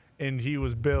lines, and he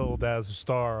was billed as a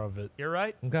star of it. You're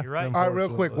right. Okay. You're right. All right, real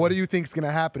quick. What do you think's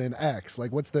gonna happen in X?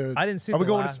 Like, what's the? I didn't see. Are we the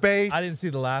going to last- space? I didn't see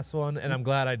the last one, and I'm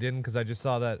glad I didn't because I just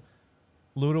saw that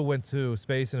Luda went to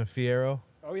space in a Fiero.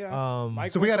 Oh yeah. Mike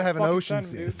So we got to Winchell have an fucking ocean sent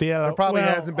scene. him, dude. There probably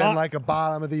Well, hasn't been like a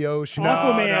bottom of the ocean.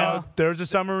 Aquaman. No, there's a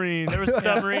submarine. There was a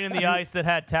submarine in the ice that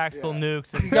had tactical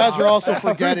nukes. And You guys are also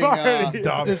forgetting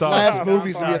Dom this sorry. last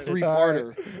movie's gonna be a Sorry.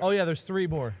 three-parter. Oh yeah, there's 3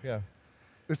 more. Yeah.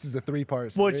 This is a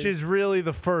 3-part. Which series. is really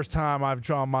the first time I've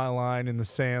drawn my line in the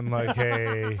sand. Like,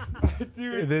 hey,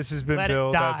 this has been Let it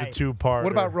billed as die. a 2-part.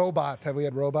 What about robots? Have we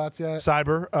had robots yet?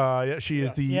 Cyber? Yeah, she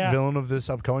is the Yeah. villain of this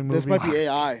upcoming movie. This might be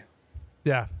AI.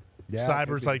 Yeah. Yeah, Cyber's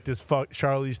could be. like this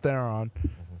Charlize Theron,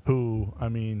 who, I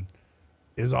mean,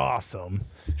 is awesome.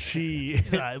 She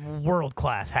He's a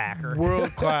world-class hacker.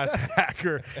 world-class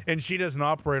hacker, and she doesn't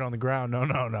operate on the ground.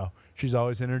 No. She's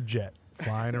always in her jet,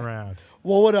 flying around.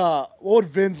 What would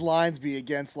Vin's lines be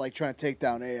against like trying to take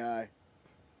down AI?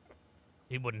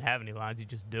 He wouldn't have any lines. He'd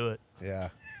just do it. Yeah.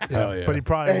 Hell yeah. But he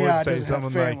probably AI would say doesn't have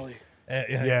something like, family. Yeah,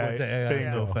 Yeah, he would say AI has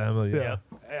no bingo. family. Yeah.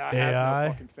 AI has AI?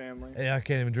 no fucking family. AI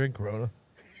can't even drink Corona.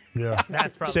 yeah.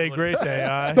 That's probably Say what grace,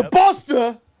 AI. The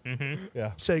Buster.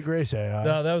 Yeah. Say grace, AI.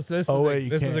 No, this Oh, was wait, you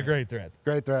this was a can't. great thread.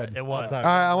 Great thread. It was. All All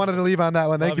right, I wanted to leave on that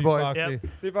one. Thank you, boys. Foxy. Yep.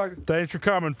 Steve Foxy. Thanks for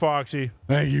coming, Foxy.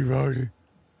 Thank you, Roger.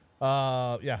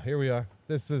 Yeah, here we are.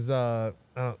 This is I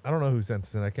don't know who sent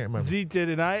this in. I can't remember. Z did,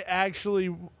 and I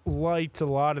actually liked a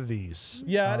lot of these.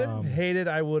 Yeah, I didn't hate it.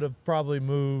 I would have probably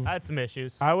moved. I had some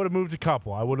issues. I would have moved a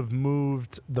couple. I would have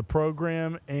moved the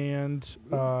program and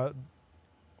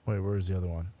wait, where's the other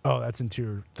one? Oh, that's in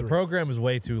tier 3. Program is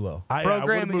way too low. I would've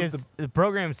Program moved is the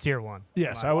program is tier 1.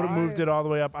 yes, I would have moved Why? it all the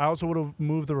way up. I also would have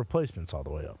moved the replacements all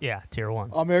the way up. Yeah, tier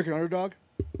 1. American Underdog.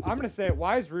 I'm gonna say it.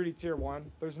 Why is Rudy tier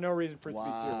 1? There's no reason for it to be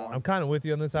tier Wow. 1. I'm kind of with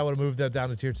you on this. I would have moved that down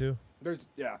to tier 2. There's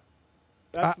I,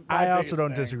 That's my I also biggest don't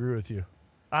thing. disagree with you.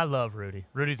 I love Rudy.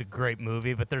 Rudy's a great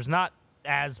movie, but there's not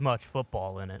as much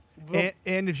football in it.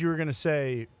 And if you were going to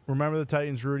say, remember the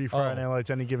Titans, Rudy, Friday Night Lights,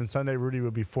 any given Sunday, Rudy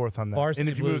would be 4th on that. Varsity and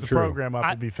if you Blues. move the True. program up, I-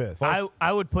 it'd be 5th.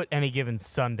 I would put any given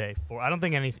Sunday for. I don't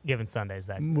think any given Sunday is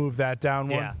that. Move that down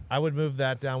one. Yeah. I would move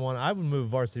that down one. I would move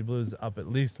Varsity Blues up at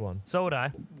least one. So would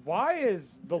I, Why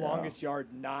is The Longest Yard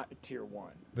not a tier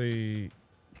 1? The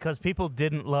because people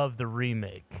didn't love the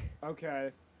remake.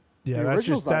 Okay. Yeah, The that's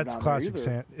original's just not that's down there classic.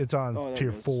 either. It's on Oh, there tier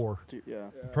it is. 4. Yeah.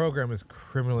 program is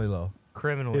criminally low.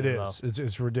 Criminally It low. is.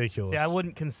 It's ridiculous. See, I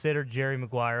wouldn't consider Jerry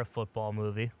Maguire a football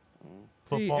movie.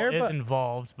 See, Football is Airbud-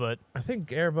 involved, but I think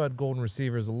Airbud Golden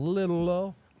Receiver is a little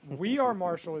low. We Are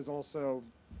Marshall is also.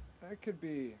 That could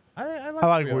be. I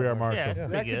like We Are Marshall. yeah, it's Yeah.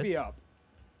 pretty That could good. be up.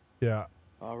 Yeah.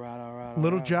 All right.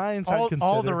 Little Giants, I'd All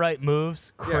consider. the right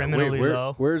moves, criminally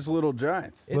low. Where's Little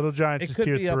Giants? Little Giants It is could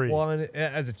tier be up 3. one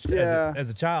as a Yeah. as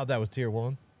a child. That was tier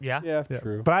 1. Yeah. Yeah, Yeah.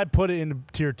 true. But I'd put it in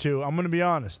tier 2. I'm going to be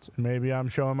honest. Maybe I'm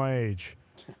showing my age.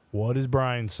 What is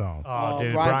Brian's song? Oh,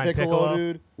 dude, Brian Piccolo, Piccolo.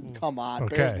 dude. Come on,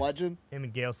 Okay. Bears legend. Him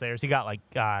and Gale Sayers. He got like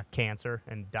cancer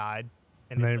and died.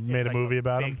 And they it's made a like movie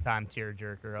about him? Big time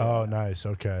tearjerker. Oh, nice.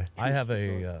 Okay. I have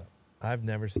a. I've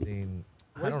never seen.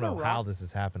 I Where's don't The know how Rock? this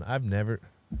has happened. I've never.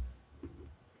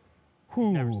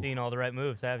 Never seen all the right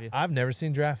moves, have you? I've never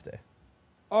seen Draft Day.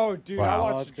 Oh, dude, I Wow.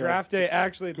 watched That's good. Draft Day It's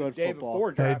actually the good day football.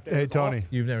 before Draft Day. Hey, It was Tony. awesome.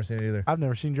 You've never seen it either. I've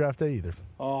never seen Draft Day either.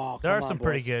 Oh, There are come some on,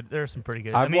 pretty boys. good. There are some pretty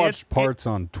good. I've I mean, watched it's- parts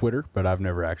on Twitter, but I've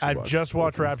never actually I've watched just the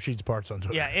watched full Rap thing. Sheets parts on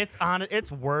Twitter. Yeah,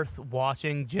 it's worth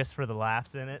watching just for the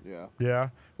laughs in it. Yeah. Yeah.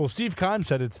 Well, Steve Keim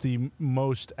said it's the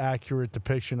most accurate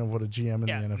depiction of what a GM in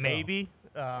Yeah, the NFL. maybe.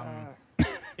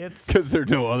 It's Because there are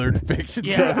no other depictions.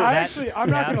 Yeah. of it. I'm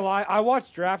not Yeah. gonna lie. I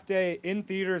watched Draft Day in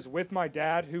theaters with my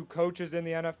dad, who coaches in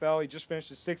the NFL. He just finished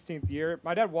his 16th year.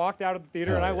 My dad walked out of the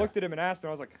theater, and I Hell yeah. looked at him and asked him.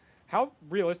 I was like, "How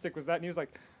realistic was that?" And he was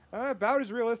like, "About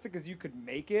as realistic as you could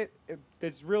make it.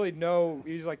 There's really no."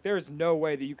 He's like, "There's no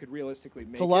way that you could realistically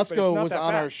make it." but it's Telesco not was that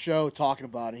on bad." our show talking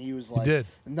about it. He was like, did.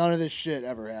 "None of this shit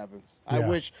ever happens." Yeah.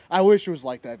 I wish it was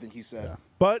like that. I think he said. Yeah.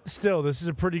 But still, this is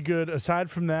a pretty good.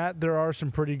 Aside from that, there are some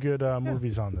pretty good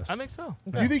movies on this. I think so.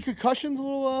 Do you think Concussion's a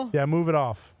little? Yeah, move it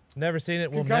off. Never seen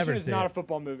it. We'll Concussion never is see not a it.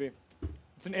 football movie.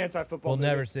 It's an anti-football We'll movie.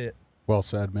 never see it. Well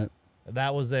said, Mitt.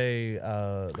 That was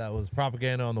that was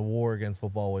propaganda on the war against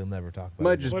football. We'll never talk about.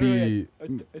 Might it. just Literally,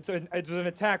 be it's an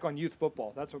attack on youth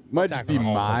football. That's what. might just be Attack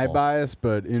on all my football. bias,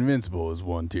 but Invincible is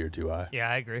one tier too high. Yeah,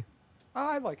 I agree.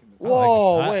 I like him.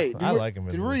 Whoa, I- wait. I like him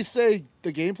as Did well. we say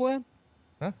the game plan?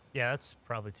 Yeah, that's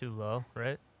probably too low,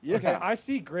 right? Yeah. Okay, I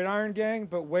see Gridiron Gang,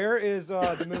 but where is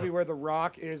the movie where The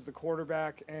Rock is the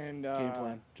quarterback and game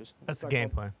plan. Just That's the that game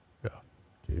called? plan.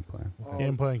 Game plan. Oh,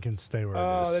 Game plan can stay where it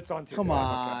oh, is. that's on. come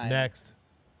on. Next.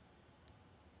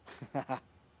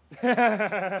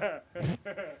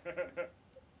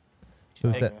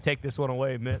 Who said? Take this one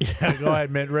away, Mitt. Yeah, go ahead,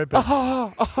 Mitt. Rip it.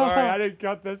 Sorry, I didn't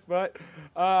cut this, but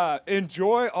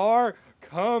enjoy our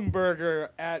Cumburger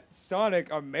at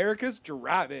Sonic America's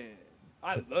Drive-In.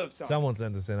 I love Sonic. Someone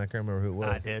sent this in. I can't remember who it was.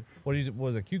 I did. What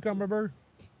was it? Cucumber burger?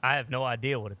 I have no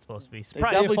idea what it's supposed to be. They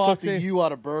Probably, definitely took Foxy. the U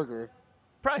out of burger.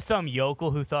 probably some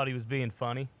yokel who thought he was being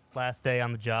funny last day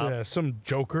on the job. Yeah, some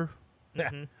joker.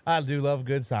 I do love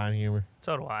good sign humor.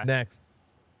 So do I. Next.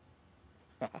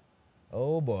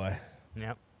 Oh boy,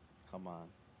 Yep. Come on.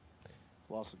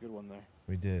 Lost a good one there.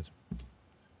 we did.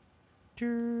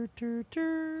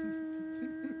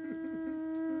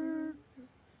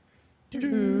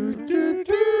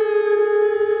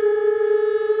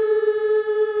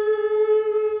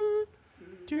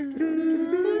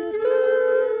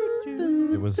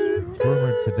 It was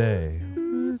rumored today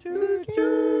with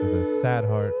a sad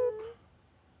heart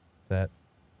that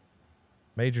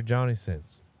Major Johnny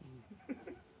Sins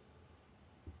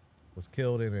was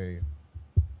killed in a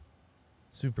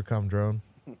super cum drone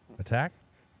attack.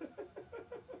 You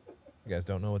guys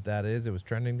don't know what that is? It was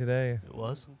trending today. It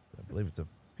was. I believe it's a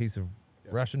piece of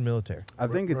Russian military. I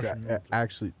think it's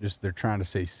actually just they're trying to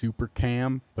say super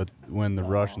cam, but when the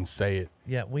Russians say it,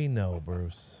 Yeah, we know,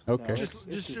 Bruce. okay, No,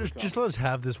 Just let us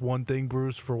have this one thing,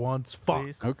 Bruce, for once. Fuck.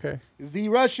 Please. okay. The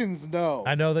Russians know.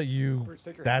 I know that you. Bruce,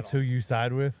 take your That's hat who you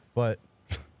side with, but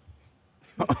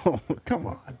Oh, come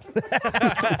on.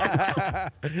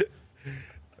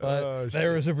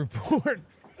 there was a report.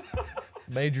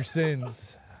 Major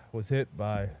Sins was hit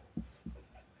by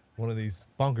one of these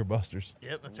bunker busters.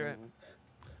 Yep, that's right.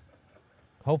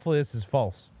 Hopefully, this is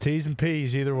false. T's and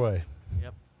P's either way.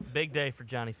 Yep. Big day for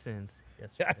Johnny Sins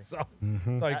yesterday. Yeah, so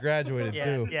I graduated Yeah,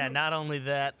 too. yeah. Not only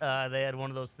that, they had one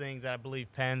of those things at, I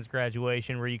believe, Penn's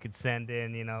graduation where you could send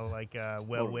in, like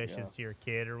well wishes to your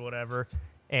kid or whatever.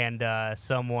 And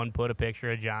someone put a picture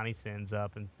of Johnny Sins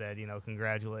up and said,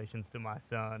 congratulations to my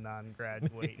son on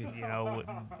graduating,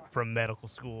 from medical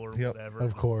school or whatever.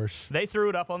 Of course. They threw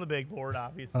it up on the big board,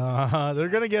 obviously. They're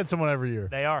gonna get someone every year.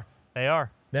 They are. They are.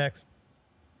 Next,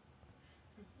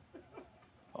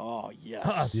 Oh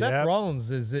yes. Seth Yep. Rollins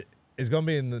is going to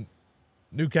be in the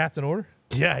new Captain Order.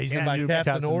 Yeah, he's And in by new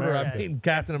Captain Order, America. I mean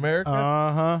Captain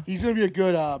America. He's gonna be a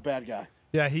good bad guy.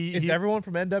 Yeah, is everyone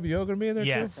from NWO going to be in there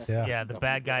Yes. too? Yeah. Yeah, the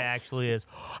bad guy actually is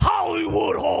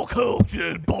Hollywood Hulk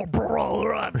Hogan,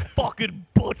 brother. I fucking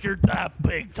butchered that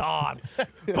big time.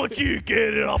 But you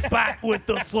get it back with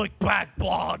the slick back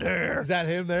blonde hair Is that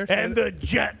him there? and the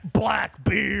jet black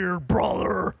beard,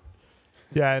 brother.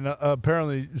 Yeah, and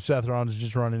apparently Seth Rollins is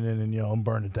just running in and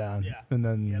burn it down. Yeah. And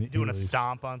then he Doing a leaves.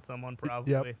 stomp on someone,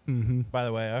 probably. Yep. Mm-hmm. By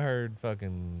the way, I heard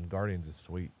fucking Guardians is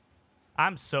sweet.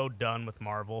 I'm so done with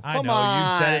Marvel. I Come know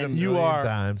you've said it a on. million You are.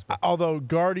 times. Although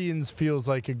Guardians feels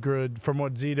like a good, from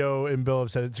what Zito and Bill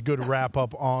have said, it's a good wrap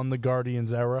up on the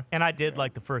Guardians era. And I did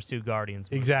like the first two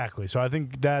Guardians movies. Exactly. So I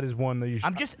think that is one that you should.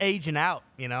 I'm just aging out,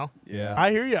 Yeah.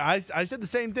 I hear you. I said the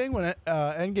same thing when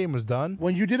Endgame was done.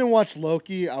 When you didn't watch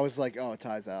Loki, I was like, oh, it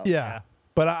ties out. Yeah.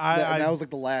 But And that was like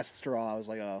the last straw. I was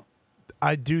like, oh.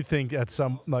 I do think at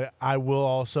some I will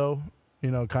also,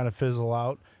 kind of fizzle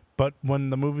out. But when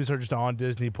the movies are just on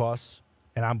Disney Plus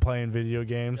and I'm playing video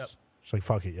games, it's like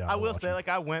fuck it, yeah. I I'll will watch say, it.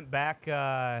 I went back,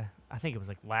 I think it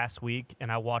was last week,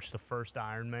 and I watched the first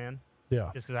Iron Man Yeah.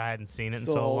 just because I hadn't seen it in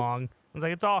Still so holds. long. I was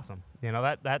like, it's awesome.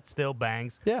 That still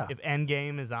bangs. Yeah. If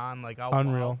Endgame is on, I'll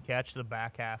Unreal. catch the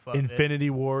back half of it. Infinity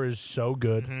War is so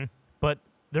good. Mhm. But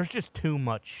there's just too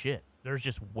much shit. There's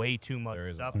just way too much There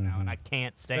is. stuff now, and I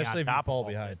can't stay Especially on if you top fall of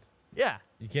all behind. it. Yeah.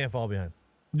 You can't fall behind.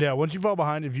 Yeah, once you fall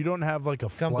behind, if you don't have a It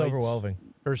becomes flight overwhelming.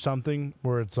 or something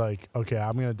where it's like, okay,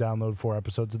 I'm gonna download 4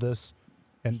 episodes of this,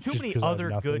 and Too just many 'cause I have other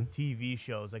nothing. good TV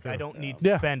shows. I don't need to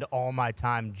Yeah. spend all my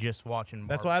time just watching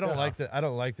Marvel. That's why I don't like that. I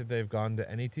don't like that they've gone to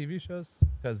any TV shows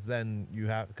because then you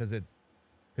have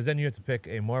then you have to pick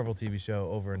a Marvel TV show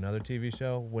over another TV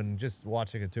show when just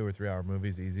watching a 2 or 3 hour movie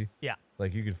is easy. Yeah.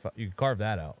 Like you could carve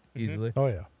that out easily. Oh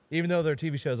yeah. Even though their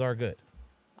TV shows are good.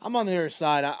 I'm on the other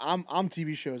side. I'm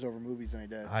TV shows over movies any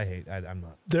day. I'm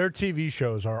not. Their TV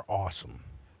shows are awesome.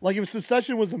 Like if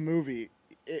Succession was a movie,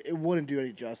 it wouldn't do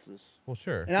any justice. Well,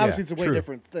 sure. And obviously it's a way true.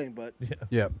 different thing, but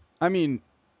Yeah. I mean,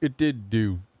 it did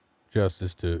do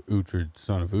justice to Uhtred,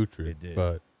 son of Uhtred. It did.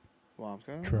 But well,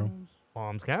 I'm True.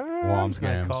 Mom's Wom's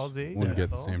nice Gams call, Z. wouldn't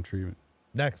get the Cool. same treatment.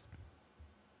 Next.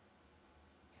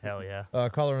 Hell yeah.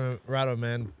 Colorado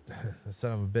man,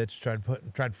 son of a bitch,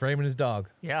 tried framing his dog.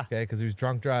 Yeah. Okay, because he was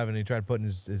drunk driving. He tried putting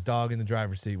his dog in the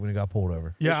driver's seat when he got pulled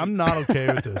over. Yeah, I'm not okay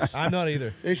with this. I'm not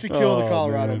either. they should kill the Oh,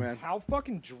 Colorado man. man. How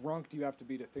fucking drunk do you have to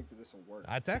be to think that this will work?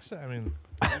 It's actually, I mean,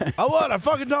 Oh what? I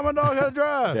fucking taught my dog how to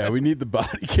drive. Yeah, we need the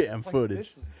body cam Like,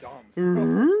 footage. this is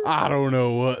dumb. I don't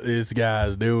know what this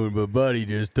guy's doing, but Buddy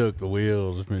just took the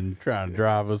wheels and trying to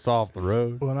drive us off the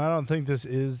road. Well, and I don't think this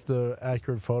is the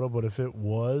accurate photo, but if it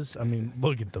was, I mean,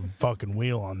 look at the fucking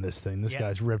wheel on this thing. This Yeah.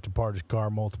 guy's ripped apart his car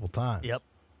multiple times. Yep.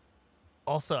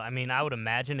 Also, I mean, I would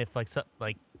imagine if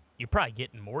you're probably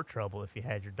getting more trouble if you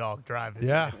had your dog driving.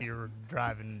 Yeah. Than if you were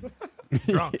driving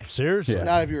drunk. Seriously. Yeah.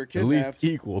 Not if you were At kidnapped. least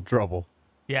equal trouble.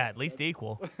 Yeah, at least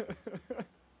equal.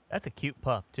 That's a cute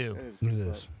pup too. It It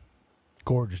is.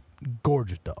 Gorgeous,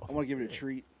 gorgeous dog. I want to give it a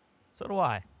treat. So do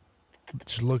I.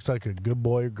 Just looks like a good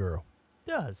boy or girl.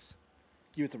 Does.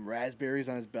 Give it some raspberries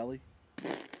on his belly.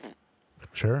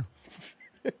 Sure.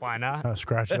 Why not?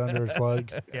 Scratch it under his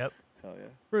leg. Yep. Hell yeah.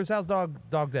 Bruce, how's dog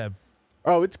Deb?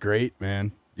 Oh, it's great,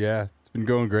 man. Yeah, it's been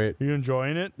going great. Are you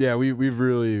enjoying it? Yeah, we've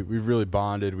really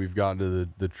bonded. We've gotten to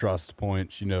the trust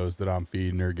point. She knows that I'm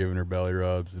feeding her, giving her belly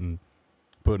rubs, and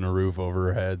putting a roof over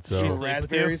her head. So, She's- sleep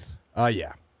with you? Raspberries.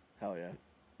 yeah. Hell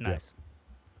yeah. Nice.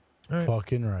 Right.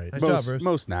 Fucking right. Nice job, Bruce.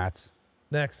 Most gnats.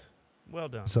 Next. Well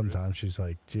done. Sometimes she's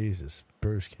like, Jesus,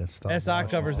 Bruce can't stop. SI watching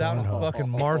covers out with Pornhub." fucking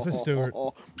Martha Stewart.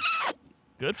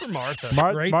 Good for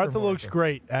Martha. Great Martha for looks Martha.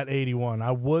 great at 81.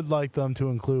 I would like them to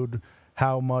include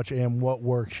how much and what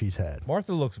work she's had.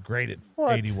 Martha looks great at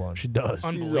What? 81. She does. She's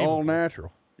Unbelievable. all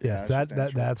natural. Yes, Yeah,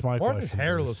 she's that's my Martha's question.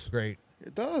 hair Bruce. looks great.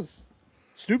 It does.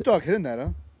 Snoop Dogg hitting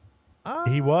that, huh?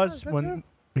 He Is was that when true?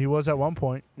 he was at one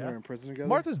point. They were in prison together.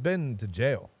 Martha's been to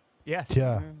jail. Yes.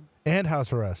 Yeah, and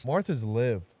house arrest. Martha's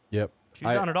lived. Yep. She's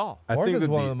done it all. I think Martha's that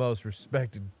one of the most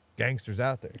respected gangsters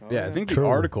out there. yeah, I think True. the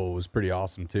article was pretty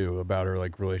awesome too about her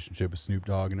like relationship with Snoop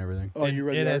Dogg and everything. Oh, you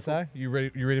read in the SI? article? You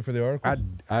ready for the article?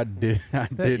 I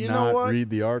did you know not what? read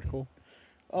the article.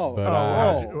 Oh,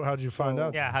 But, How'd you find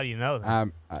out? Yeah. How do you know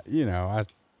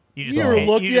that? You just you were made-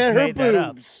 looking you just at her made that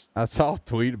up. boobs. I saw a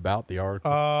tweet about the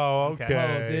article. Oh, Okay.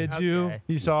 okay. Oh, did you? Okay.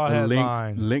 You saw a A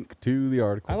headline. link to the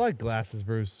article. I like glasses,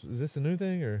 Bruce. Is this a new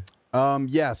thing or?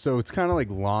 Yeah, so it's kind of like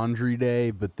laundry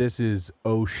day, but this is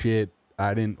oh shit,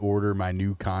 I didn't order my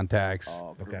new contacts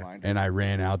Oh, good Okay. reminder. and I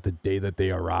ran out the day that they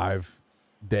arrive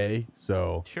day.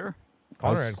 So Sure.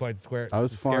 Connor was- had quite square. I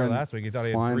was scare flying- last week. He thought he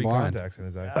had flying 3 blind. contacts in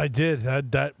his eye. I did.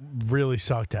 That really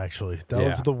sucked. Actually, that was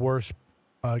Yeah. the worst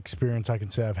experience I can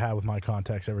say I've had with my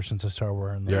contacts ever since I started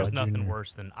wearing them. There's nothing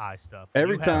worse than eye stuff.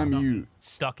 Every have time something you-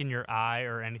 stuck in your eye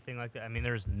or anything like that. I mean,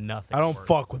 there's nothing. I don't worse.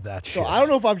 fuck with that shit. So I don't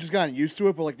know if I've just gotten used to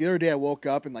it, but like the other day I woke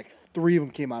up and like 3 of them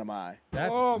came out of my eye.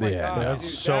 That's Oh my Yeah, god, that's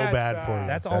dude, so that's bad for you. that's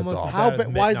That's almost awful. as How bad as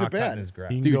ba- Mitt why is it not cutting bad? his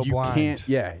grass. You can dude, go you blind. can't.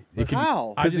 Yeah, it can,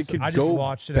 How? I because it just- could I just go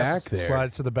watched it. back there.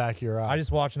 Slides to the back of your eye. I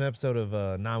just watched an episode of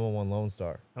 911 Lone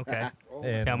Star. Okay.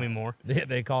 And Tell me more.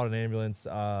 They called an ambulance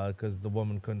because the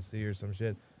woman couldn't see or some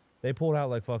shit. They pulled out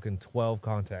like fucking 12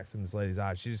 contacts in this lady's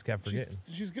eye. She just kept forgetting.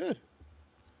 She's good.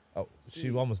 Oh,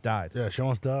 she almost died. yeah, she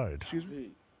almost died. She's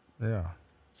Yeah.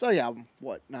 so yeah. I'm,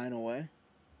 what 9 away?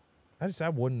 I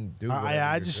wouldn't do. whatever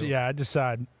I you're just doing. I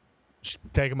decide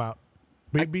take them out.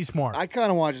 Be smart. I kind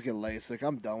of want to just get LASIK.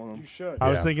 I'm done with You them. should. I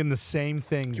was Yeah. thinking the same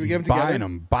thing. Can we get them together?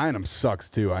 Buying them sucks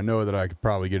too. I know that I could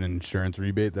probably get an insurance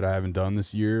rebate that I haven't done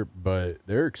this year, but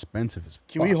they're expensive as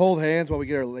Can fuck. we hold hands while we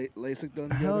get our LASIK done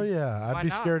together? Hell yeah! I'd Why be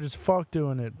not? scared as fuck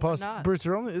doing it. Plus, not? Bruce,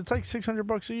 it's like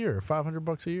 $600 a year,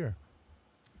 $500 a year.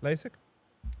 LASIK.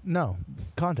 No,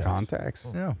 contacts. contacts.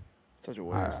 Yeah. Such a I,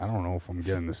 waste. I don't know if I'm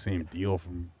getting the same deal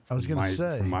from. I was gonna my,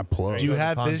 say, from my plug. Do you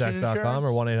have vision contacts.com or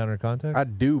insurance? 1-800-CONTACT? I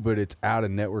do, but it's out of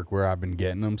network where I've been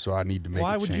getting them, so I need to make.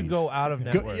 Why a would you change. go out of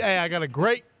network? Hey, I got a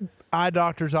great eye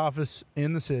doctor's office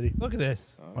in the city. Look at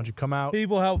this. Why don't you come out,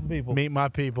 People helping people. meet my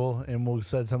people, and we'll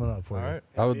set something up for All you. right.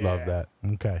 I would love that.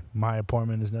 Okay. My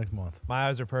appointment is next month. My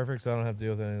eyes are perfect, so I don't have to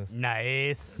deal with any of this.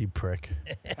 Nice. You prick.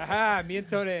 Haha, me and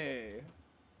Tony.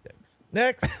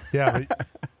 Next. Yeah, but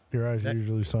your eyes are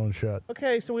usually sewn shut.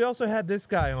 Okay, so we also had this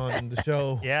guy on the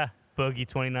show Yeah. Boogie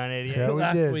 2988. Yeah, we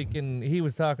last did. week, and he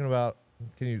was talking about.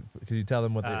 Can you tell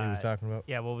them what he was talking about?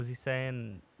 Yeah, what was he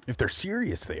saying? If they're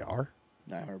serious, they are.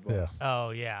 $900. Yeah. Oh,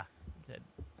 yeah. He said,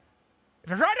 if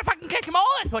they're trying to fucking catch them all,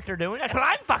 that's what they're doing. That's what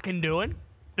I'm fucking doing.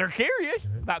 They're serious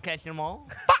about catching them all.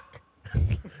 Fuck.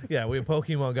 Yeah, we have a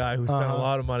Pokemon guy who spent a Uh-huh.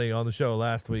 lot of money on the show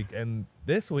last week, and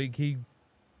this week he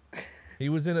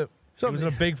was in a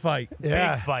big fight.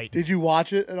 Yeah. Big fight. Did you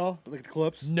watch it at all? Like the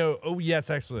clips? No, oh yes,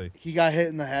 actually. He got hit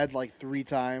in the head like 3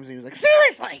 times, and he was like,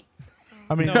 "Seriously."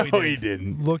 I mean, No, he No, he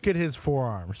didn't. look at his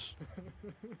forearms.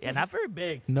 Yeah, not very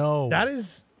big. No. That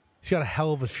is He's got a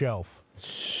hell of a shelf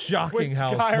shocking Which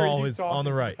how guy are small you is on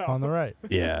the talking right. about? on the right.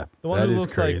 Yeah, The one that who is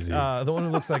looks crazy. like the one who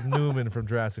looks like Newman from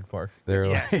Jurassic Park. They're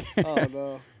Yes. like, Oh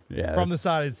no. yeah. From the that's-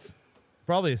 side, it's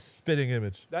probably a spitting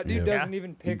image. That dude Yeah. doesn't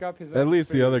even pick up his. At own least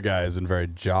the spit. other guy isn't very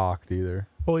jocked either.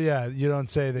 Well, yeah, you don't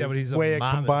say they Yeah, but he's a weigh a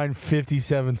mammoth. combined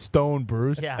 57 stone,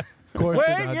 Bruce. Yeah. Of course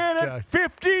they're Weighing in not at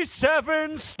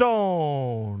 57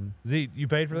 stone. Z, you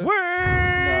paid for this?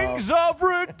 Wings of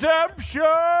redemption.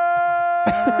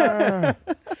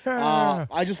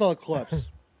 I just saw the clips.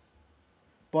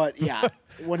 But yeah,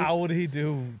 when How would he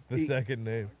do the He- second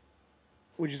name?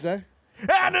 would you say?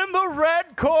 And in the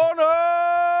red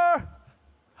corner,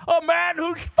 a man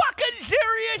who's fucking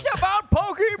serious about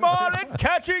Pokemon and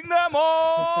catching them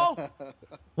all.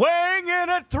 Weighing in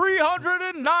at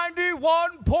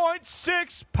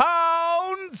 391.6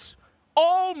 pounds,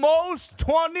 almost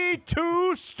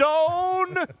 22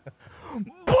 stone.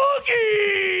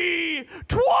 Boogie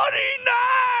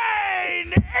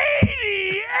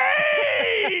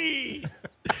 2988.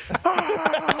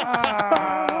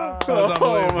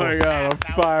 Oh my god, I'm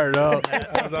fired up.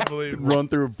 That was unbelievable. Run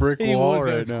through a brick He wall would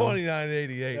go right now.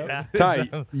 2988. Yeah. Ty,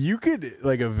 you could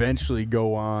like eventually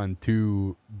go on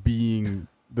to being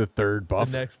the third The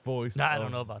buffer. next voice. I of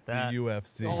don't know about the that.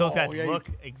 UFC. Those guys yeah, look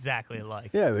exactly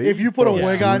alike. Yeah, If you put a throw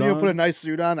wig suit on you, put a nice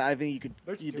suit on, I think you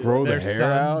could. You do Grow it. the Their hair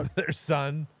son. out. Their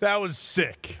son. That was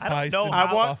sick. I don't know I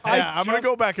how. want. Yeah, I'm gonna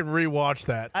go back and rewatch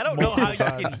that. I don't know how you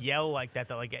multiple can times. yell like that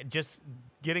though. Like just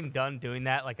getting done doing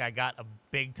that, like I got a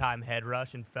big time head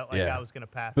rush and felt like Yeah. I was gonna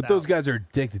pass But out. those guys are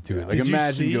addicted to it. Like Did you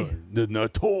imagine see- going, the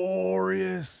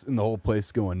Notorious and the whole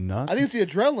place going nuts. I think it's the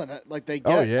adrenaline like they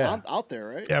Oh, get yeah. out there,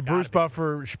 right? Yeah, Bruce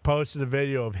Buffer posted a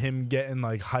video of him getting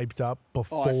like hyped up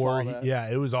before. saw that. Yeah,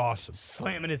 it was awesome.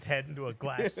 slamming his head into a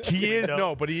glass. He is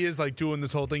window. but he is like doing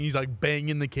this whole thing. He's like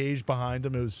banging the cage behind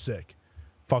him. It was sick.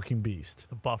 Fucking beast.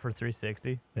 The Buffer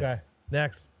 360. Okay.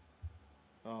 Next.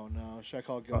 Oh no, should I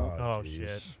call go? Oh jeez.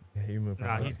 shit. Yeah, you move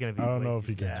Nah, on. he's gonna be. I don't way know if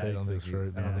too he can sad. I take don't think this you, right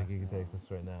I don't now. think you can take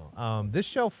this right now. This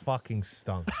show fucking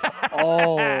stunk.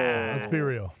 Oh, Let's be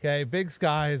real. Okay, Big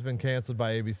Sky has been canceled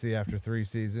by ABC after 3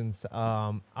 seasons.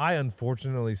 I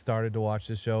unfortunately started to watch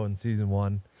this show in season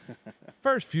 1.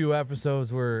 First few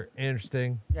episodes were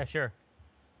interesting. Yeah, sure.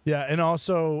 Yeah, and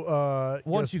also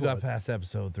Once guess you got what? past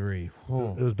episode 3, it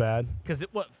was bad. Because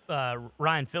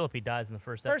Ryan Phillippe dies in the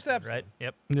first episode, right?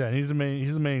 Yep. Yeah, and he's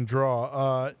the main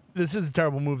draw. This is a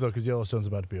terrible move though because Yellowstone's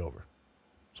about to be over,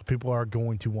 so people are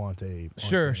going to want a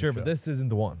sure, show. but this isn't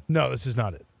the one. No, this is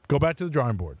not it. Go back to the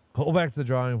drawing board. Go back to the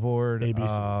drawing board.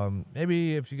 ABC.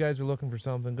 Maybe if you guys are looking for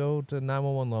something, go to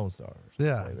 911 Lone Star.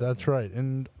 Yeah, that's right.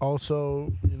 And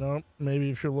also, maybe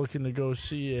if you're looking to go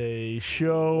see a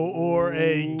show or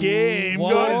a game, go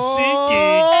to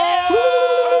SeatGeek.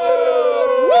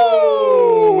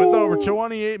 With over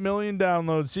 28 million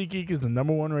downloads, SeatGeek is the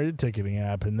 #1 rated ticketing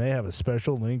app, and they have a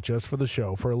special link just for the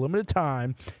show. For a limited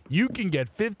time, you can get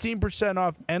 15%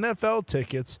 off NFL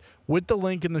tickets with the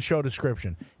link in the show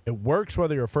description. It works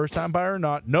whether you're a first-time buyer or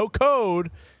not. No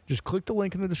code. Just click the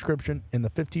link in the description, and the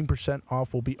 15%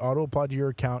 off will be auto-applied to your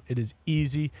account. It is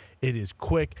easy. It is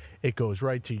quick. It goes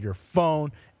right to your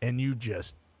phone, and you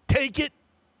just take it,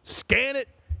 scan it,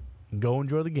 and go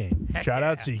enjoy the game. Shout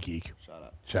out SeatGeek.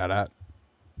 Shout out.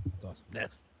 That's awesome.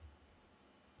 Next.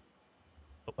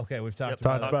 Okay, we've talked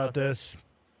Talked about about this.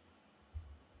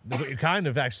 We kind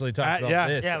of actually talked about yeah.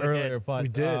 this Yeah, we earlier, did. but We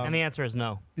did. And the answer is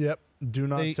no. Yep. Do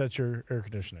not They- set your air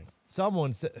conditioning.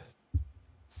 someone said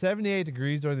 78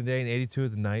 degrees during the day and 82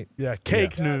 at the night. Yeah,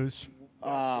 cake news.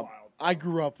 I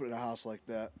grew up in a house like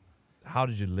that. How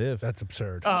did you live? That's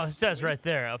absurd. Oh, it says right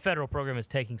there, a federal program is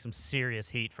taking some serious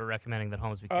heat for recommending that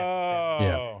homes be kept Oh. at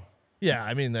Yeah. Yeah,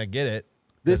 I mean, I get it.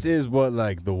 This is what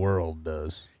like the world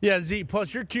does. Yeah, Z.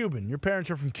 Plus, you're Cuban. Your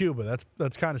parents are from Cuba.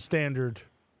 That's kind of standard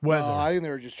weather. I think they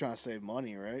were just trying to save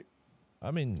money, right? I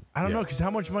mean, I don't know, because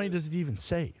how much money does it even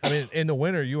save? in the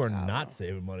winter, you are not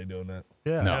saving money doing that.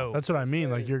 Yeah, No. that's what I mean.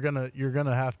 Like you're gonna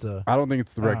have to. I don't think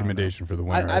it's the I don't know. recommendation for the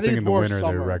winter. I I, think think it's in the more winter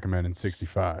they're summer. recommending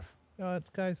 65. You know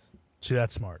what, guys? See,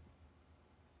 that's smart.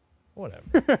 Whatever.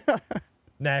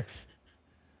 Next.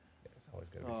 It's always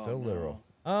going to be so no. literal.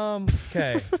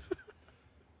 Okay.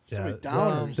 Yeah, many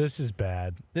downers. this is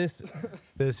bad. this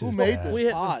This Who is made bad. this? we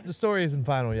hit, pod. the story isn't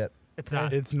final yet. It's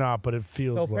not. It's not, but it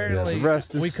feels So like. apparently, the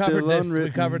rest is we covered still this. We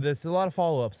unwritten. covered this. A lot of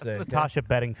follow-ups today. That's Natasha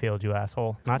Bedingfield, you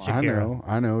asshole. Not I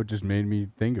Shakira. know. It just made me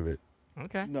think of it.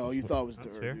 Okay. No, you thought it was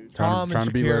That's her, fair. dude. Tom trying and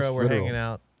to be less Shakira were literal. hanging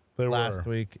out They last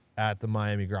were. week at the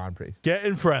Miami Grand Prix.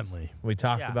 Getting friendly. We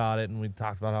talked Yeah. about it, and we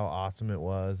talked about how awesome it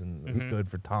was, and it was good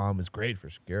for Tom. It was great for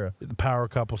Shakira. The power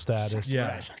couple status.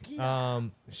 Yeah.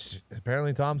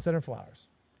 Apparently, Tom sent her flowers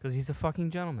Because he's a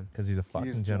fucking gentleman. because he's a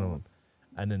fucking a gentleman.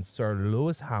 And then Sir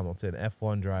Lewis Hamilton,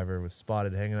 F1 driver, was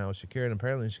spotted hanging out with Shakira, and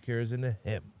apparently Shakira's into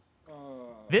him.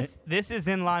 This is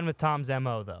in line with Tom's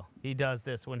MO, though. He does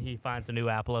this when he finds a new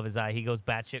apple of his eye. He goes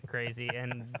batshit crazy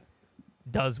and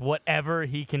does whatever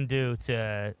he can do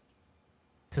to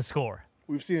score.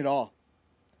 We've seen it all.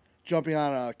 Jumping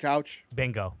on a couch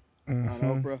Bingo. on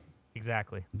Oprah,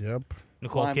 Exactly. Yep.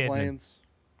 Nicole flying Kidman. planes.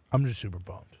 I'm just super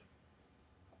bummed.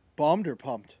 Bummed or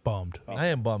pumped? Bummed. I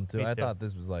am bummed, too. Me I too. thought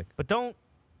this was like, But don't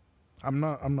I'm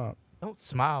not.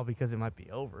 smile because it might be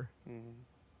over.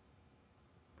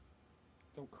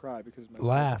 Don't cry because my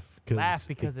Laugh. Laugh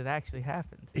because it actually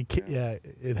happened.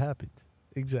 It happened.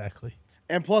 Exactly.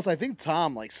 And plus, I think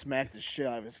Tom like smacked the shit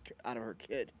out of her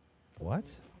kid. what?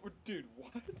 dude,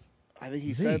 what? I think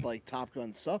he Z. said like Top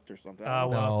Gun sucked or something. I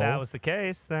don't know. Well, if that No. was the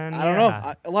case, then I don't know.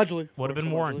 yeah. Allegedly. Would have been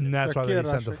Allegedly. warranted. And that's why they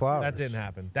sent the flowers. That didn't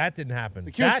happen. That didn't happen.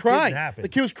 The kid was That crying. didn't happen. The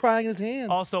kid was crying in his hands.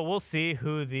 Also, we'll see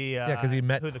who the 'cause he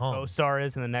met who the Tom. co-star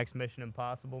is in the next Mission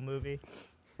Impossible movie.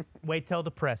 Wait till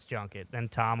the press junket, then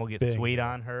Tom will get Bingo. sweet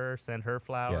on her, send her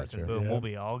flowers, sure. and boom, Yeah. we'll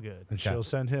be all good. And she'll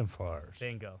send him flowers.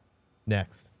 Bingo.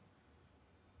 Next.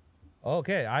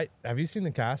 Okay, have you seen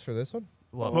the cast for this one?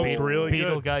 What, Looks really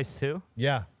good. Beetlegeist too?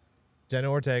 Yeah. Jenna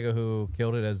Ortega, who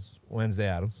killed it as Wednesday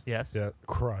Addams. Yes. Yeah,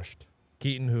 crushed.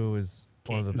 Keaton, who is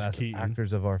one of the Keaton's best Keaton.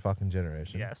 actors of our fucking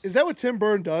generation. Yes. Is that what Tim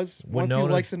Burton does? Once he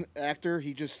Winona's- likes an actor,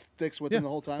 he just sticks with him the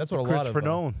whole time? That's what a lot Christopher of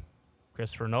Nolan.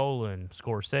 Christopher Nolan,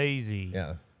 Scorsese,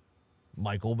 Yeah.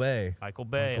 Michael Bay. Michael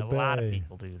Bay. Michael a lot of Bay.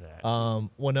 people do that.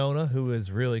 Winona, who has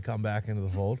really come back into the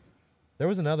fold. There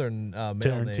was another male name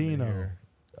in Tarantino. here.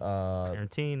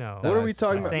 Tarantino. What are we Nice.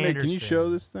 talking about? Nick, can you Anderson. show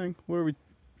this thing? What are we?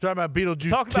 Talking about Beetlejuice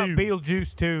Talk about 2.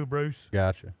 Beetlejuice too, Bruce.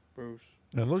 Gotcha. Bruce.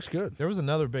 It looks good. There was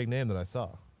another big name that I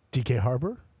saw. DK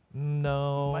Harbor?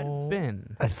 No. Might have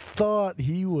been. I thought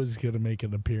he was going to make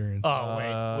an appearance.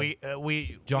 Oh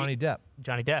wait, Johnny Depp.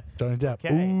 Johnny Depp. Johnny Depp.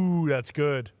 Okay. Ooh, that's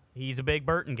good. He's a big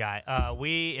Burton guy.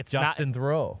 It's Justin not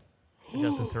Theroux.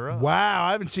 Justin Theroux. Wow,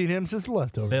 I haven't seen him since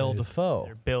Leftovers. Bill Defoe.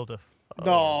 They're Build a.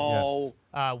 No.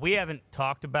 We haven't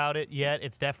talked about it yet.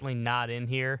 It's definitely not in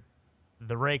here.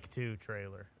 The Rake 2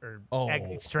 trailer or Oh.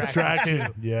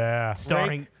 Extraction 2, Yeah.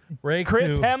 starring Rake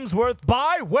Chris 2. Hemsworth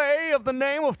by way of the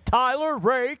name of Tyler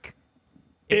Rake.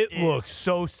 It is looks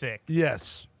so sick.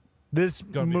 Yes. This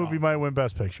Gonna be movie awesome. might win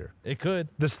Best Picture. It could.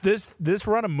 This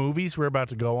run of movies we're about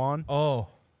to go on, Oh.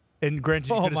 and granted,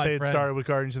 you Oh, could my say it friend. started with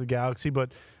Guardians of the Galaxy,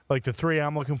 but like the three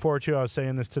I'm looking forward to, I was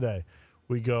saying this today.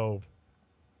 We go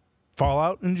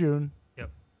Fallout in June, Yep.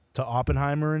 to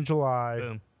Oppenheimer in July,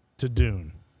 Boom. to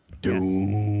Dune. Yes.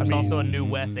 There's also a new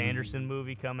Wes Anderson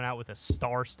movie coming out with a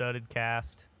star-studded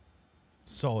cast.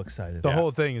 So excited. The whole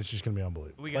thing is just going to be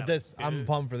unbelievable. We But got this, I'm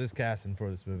pumped for this casting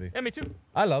for this movie. Yeah, me too.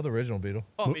 I love the original Beetle.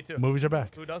 Oh, me too. Movies are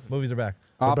back. Who doesn't? Movies are back.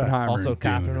 Oppenheimer. Also, and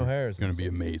Catherine Dune O'Hara is going to be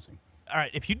also- amazing. All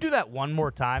right, if you do that one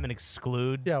more time and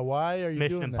exclude Yeah, why are you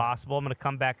Mission doing that? Impossible, I'm going to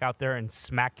come back out there and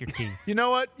smack your teeth. You know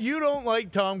what? You don't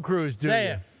like Tom Cruise, do Say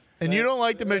you? it. And you don't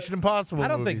like the Mission Impossible I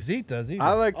don't movies. think Zeke does either.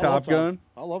 I like I love Top Gun.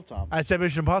 I love Tom. I said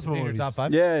Mission Impossible Is he in your movies. top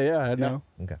 5? Yeah, I know.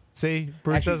 Okay. See,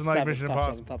 Bruce Actually, doesn't like seven, Mission top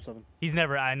Impossible. Top 7.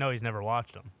 I know he's never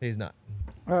watched them. He's not.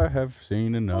 I have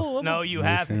seen enough. No, you Mission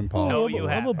haven't. Impossible. No, I'm you a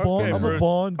haven't. Bond. Okay, I'm a Bruce.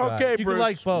 Bond guy. Okay, you Bruce. can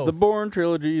like both. The Bourne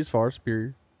trilogy is far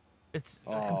superior. It's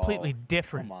completely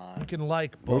different. Come You on. can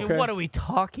like I both. mean, Okay. what are we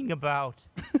talking about?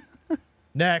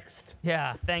 Next.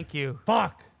 Yeah, thank you.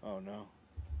 Fuck. Oh, no.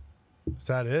 Is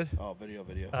that it? Oh, video.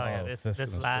 Oh, yeah, Oh,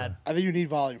 this lad. I think you need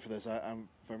volume for this. If I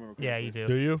remember correctly. Yeah, you do.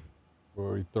 Do you? What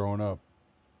are you throwing up?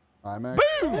 IMAX?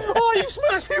 Oh, you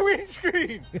smashed my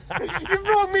windscreen! You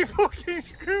broke me fucking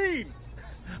screen!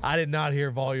 I did not hear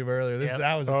volume earlier. Yep.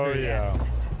 That was a Oh, treat. yeah.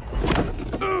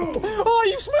 Oh,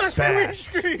 you smashed my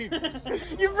windscreen!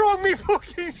 You broke me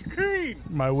fucking screen!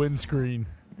 My windscreen.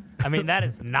 I mean, that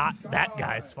is not that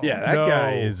guy's fault. Yeah, that No.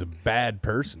 guy is a bad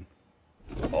person.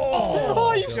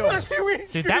 Oh, you smashed my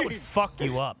windscreen! Dude, that would fuck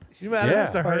you up. You imagine Yeah.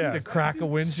 this to hurt Oh, yeah. to crack a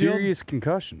windshield? Serious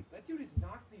concussion. That dude is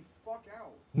knocked the fuck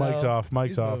out. Mike's No, off.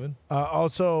 Mike's he's off. moving.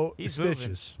 Also, He's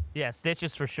stitches. Yeah,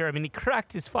 stitches for sure. I mean, he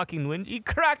cracked his fucking wind. He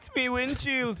cracked me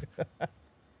windshield.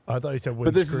 I thought you said windscreen.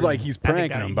 But this is like he's I think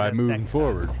pranking that him he by got a moving second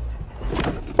forward.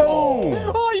 Boom!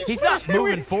 Oh, you He's not smashed my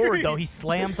moving forward windscreen! though. He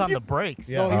slams on the brakes.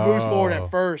 Yeah. No, he moves forward Oh.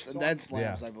 at first and then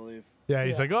slams, Yeah. I believe. Yeah,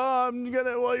 he's like, oh, I'm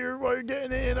gonna while you're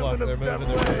getting in, I'm Look, gonna they're drive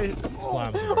moving away.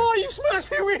 Slams the Oh, you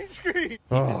smashed my windscreen!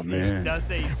 Oh, He man. does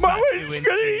say he My smashed me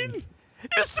windscreen. windscreen.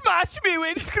 You smashed me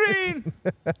windscreen.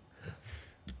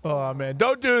 Oh man,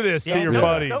 don't do this to your don't,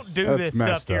 buddies. Don't do That's this stuff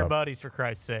messed to your up. buddies for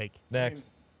Christ's sake. Next.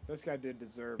 This guy did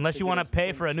deserve. Unless you want to get his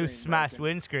pay for a new windscreen smashed broken.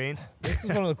 windscreen. This is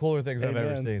one of the cooler things I've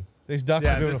ever Amen. seen. These ducks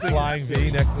Yeah, are doing a this thing- flying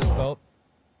V next to this boat.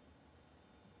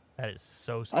 That is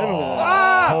so I don't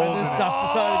know. And this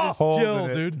duck decided to Holding chill,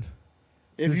 it. dude.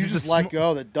 If This you is just the let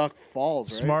go, the duck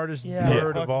falls, right? Smartest Yeah.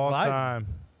 bird Yeah. of all Fucking time.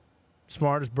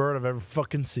 Smartest bird I've ever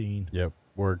fucking seen. Yep.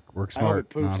 Work I hope smart, it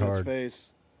poops not in its hard. face.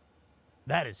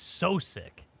 That is so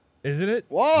sick. Isn't it?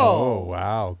 Whoa! Oh,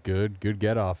 wow. Good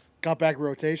get off. Got back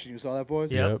rotation. You saw that,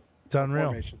 boys? Yep. It's unreal.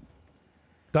 Formation.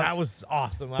 Ducks, That was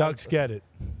awesome. ducks get it.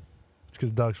 It's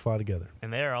because ducks fly together.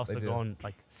 And they're also They do. going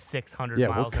like 600 Yeah,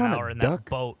 what miles an kind of hour in duck? that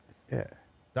boat. Yeah.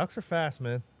 Ducks are fast,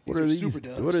 man. What These are are these? super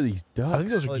ducks. What are these ducks? I think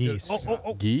those are Well, they're-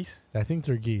 geese. geese. I think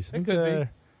they're geese. I think could be.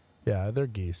 they're, yeah, they're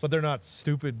geese. But they're not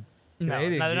stupid. No,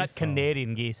 Canadian they're not geese.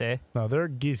 Canadian geese, eh? No, they're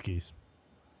geese.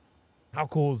 How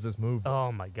cool is this movie?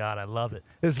 Oh my god, I love it.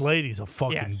 This lady's a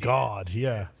fucking she god.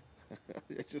 Yeah.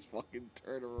 They just fucking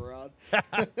turn him around.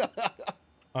 I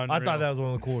thought that was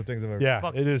one of the cooler things I've ever. Yeah,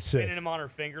 Fucking it is spinning sick. him on her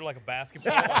finger like a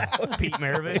basketball. Pete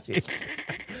Maravich.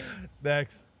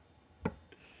 Next.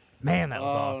 Man, that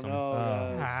was Oh, awesome.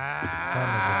 no, guys. Son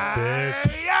of a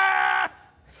bitch. Yeah.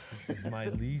 This is my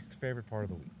least favorite part of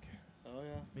the week Oh,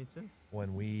 yeah. Me too.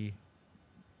 when we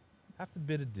have to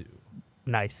bid adieu.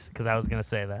 Nice, because I was gonna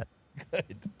say that.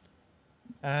 Good.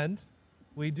 And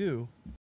we do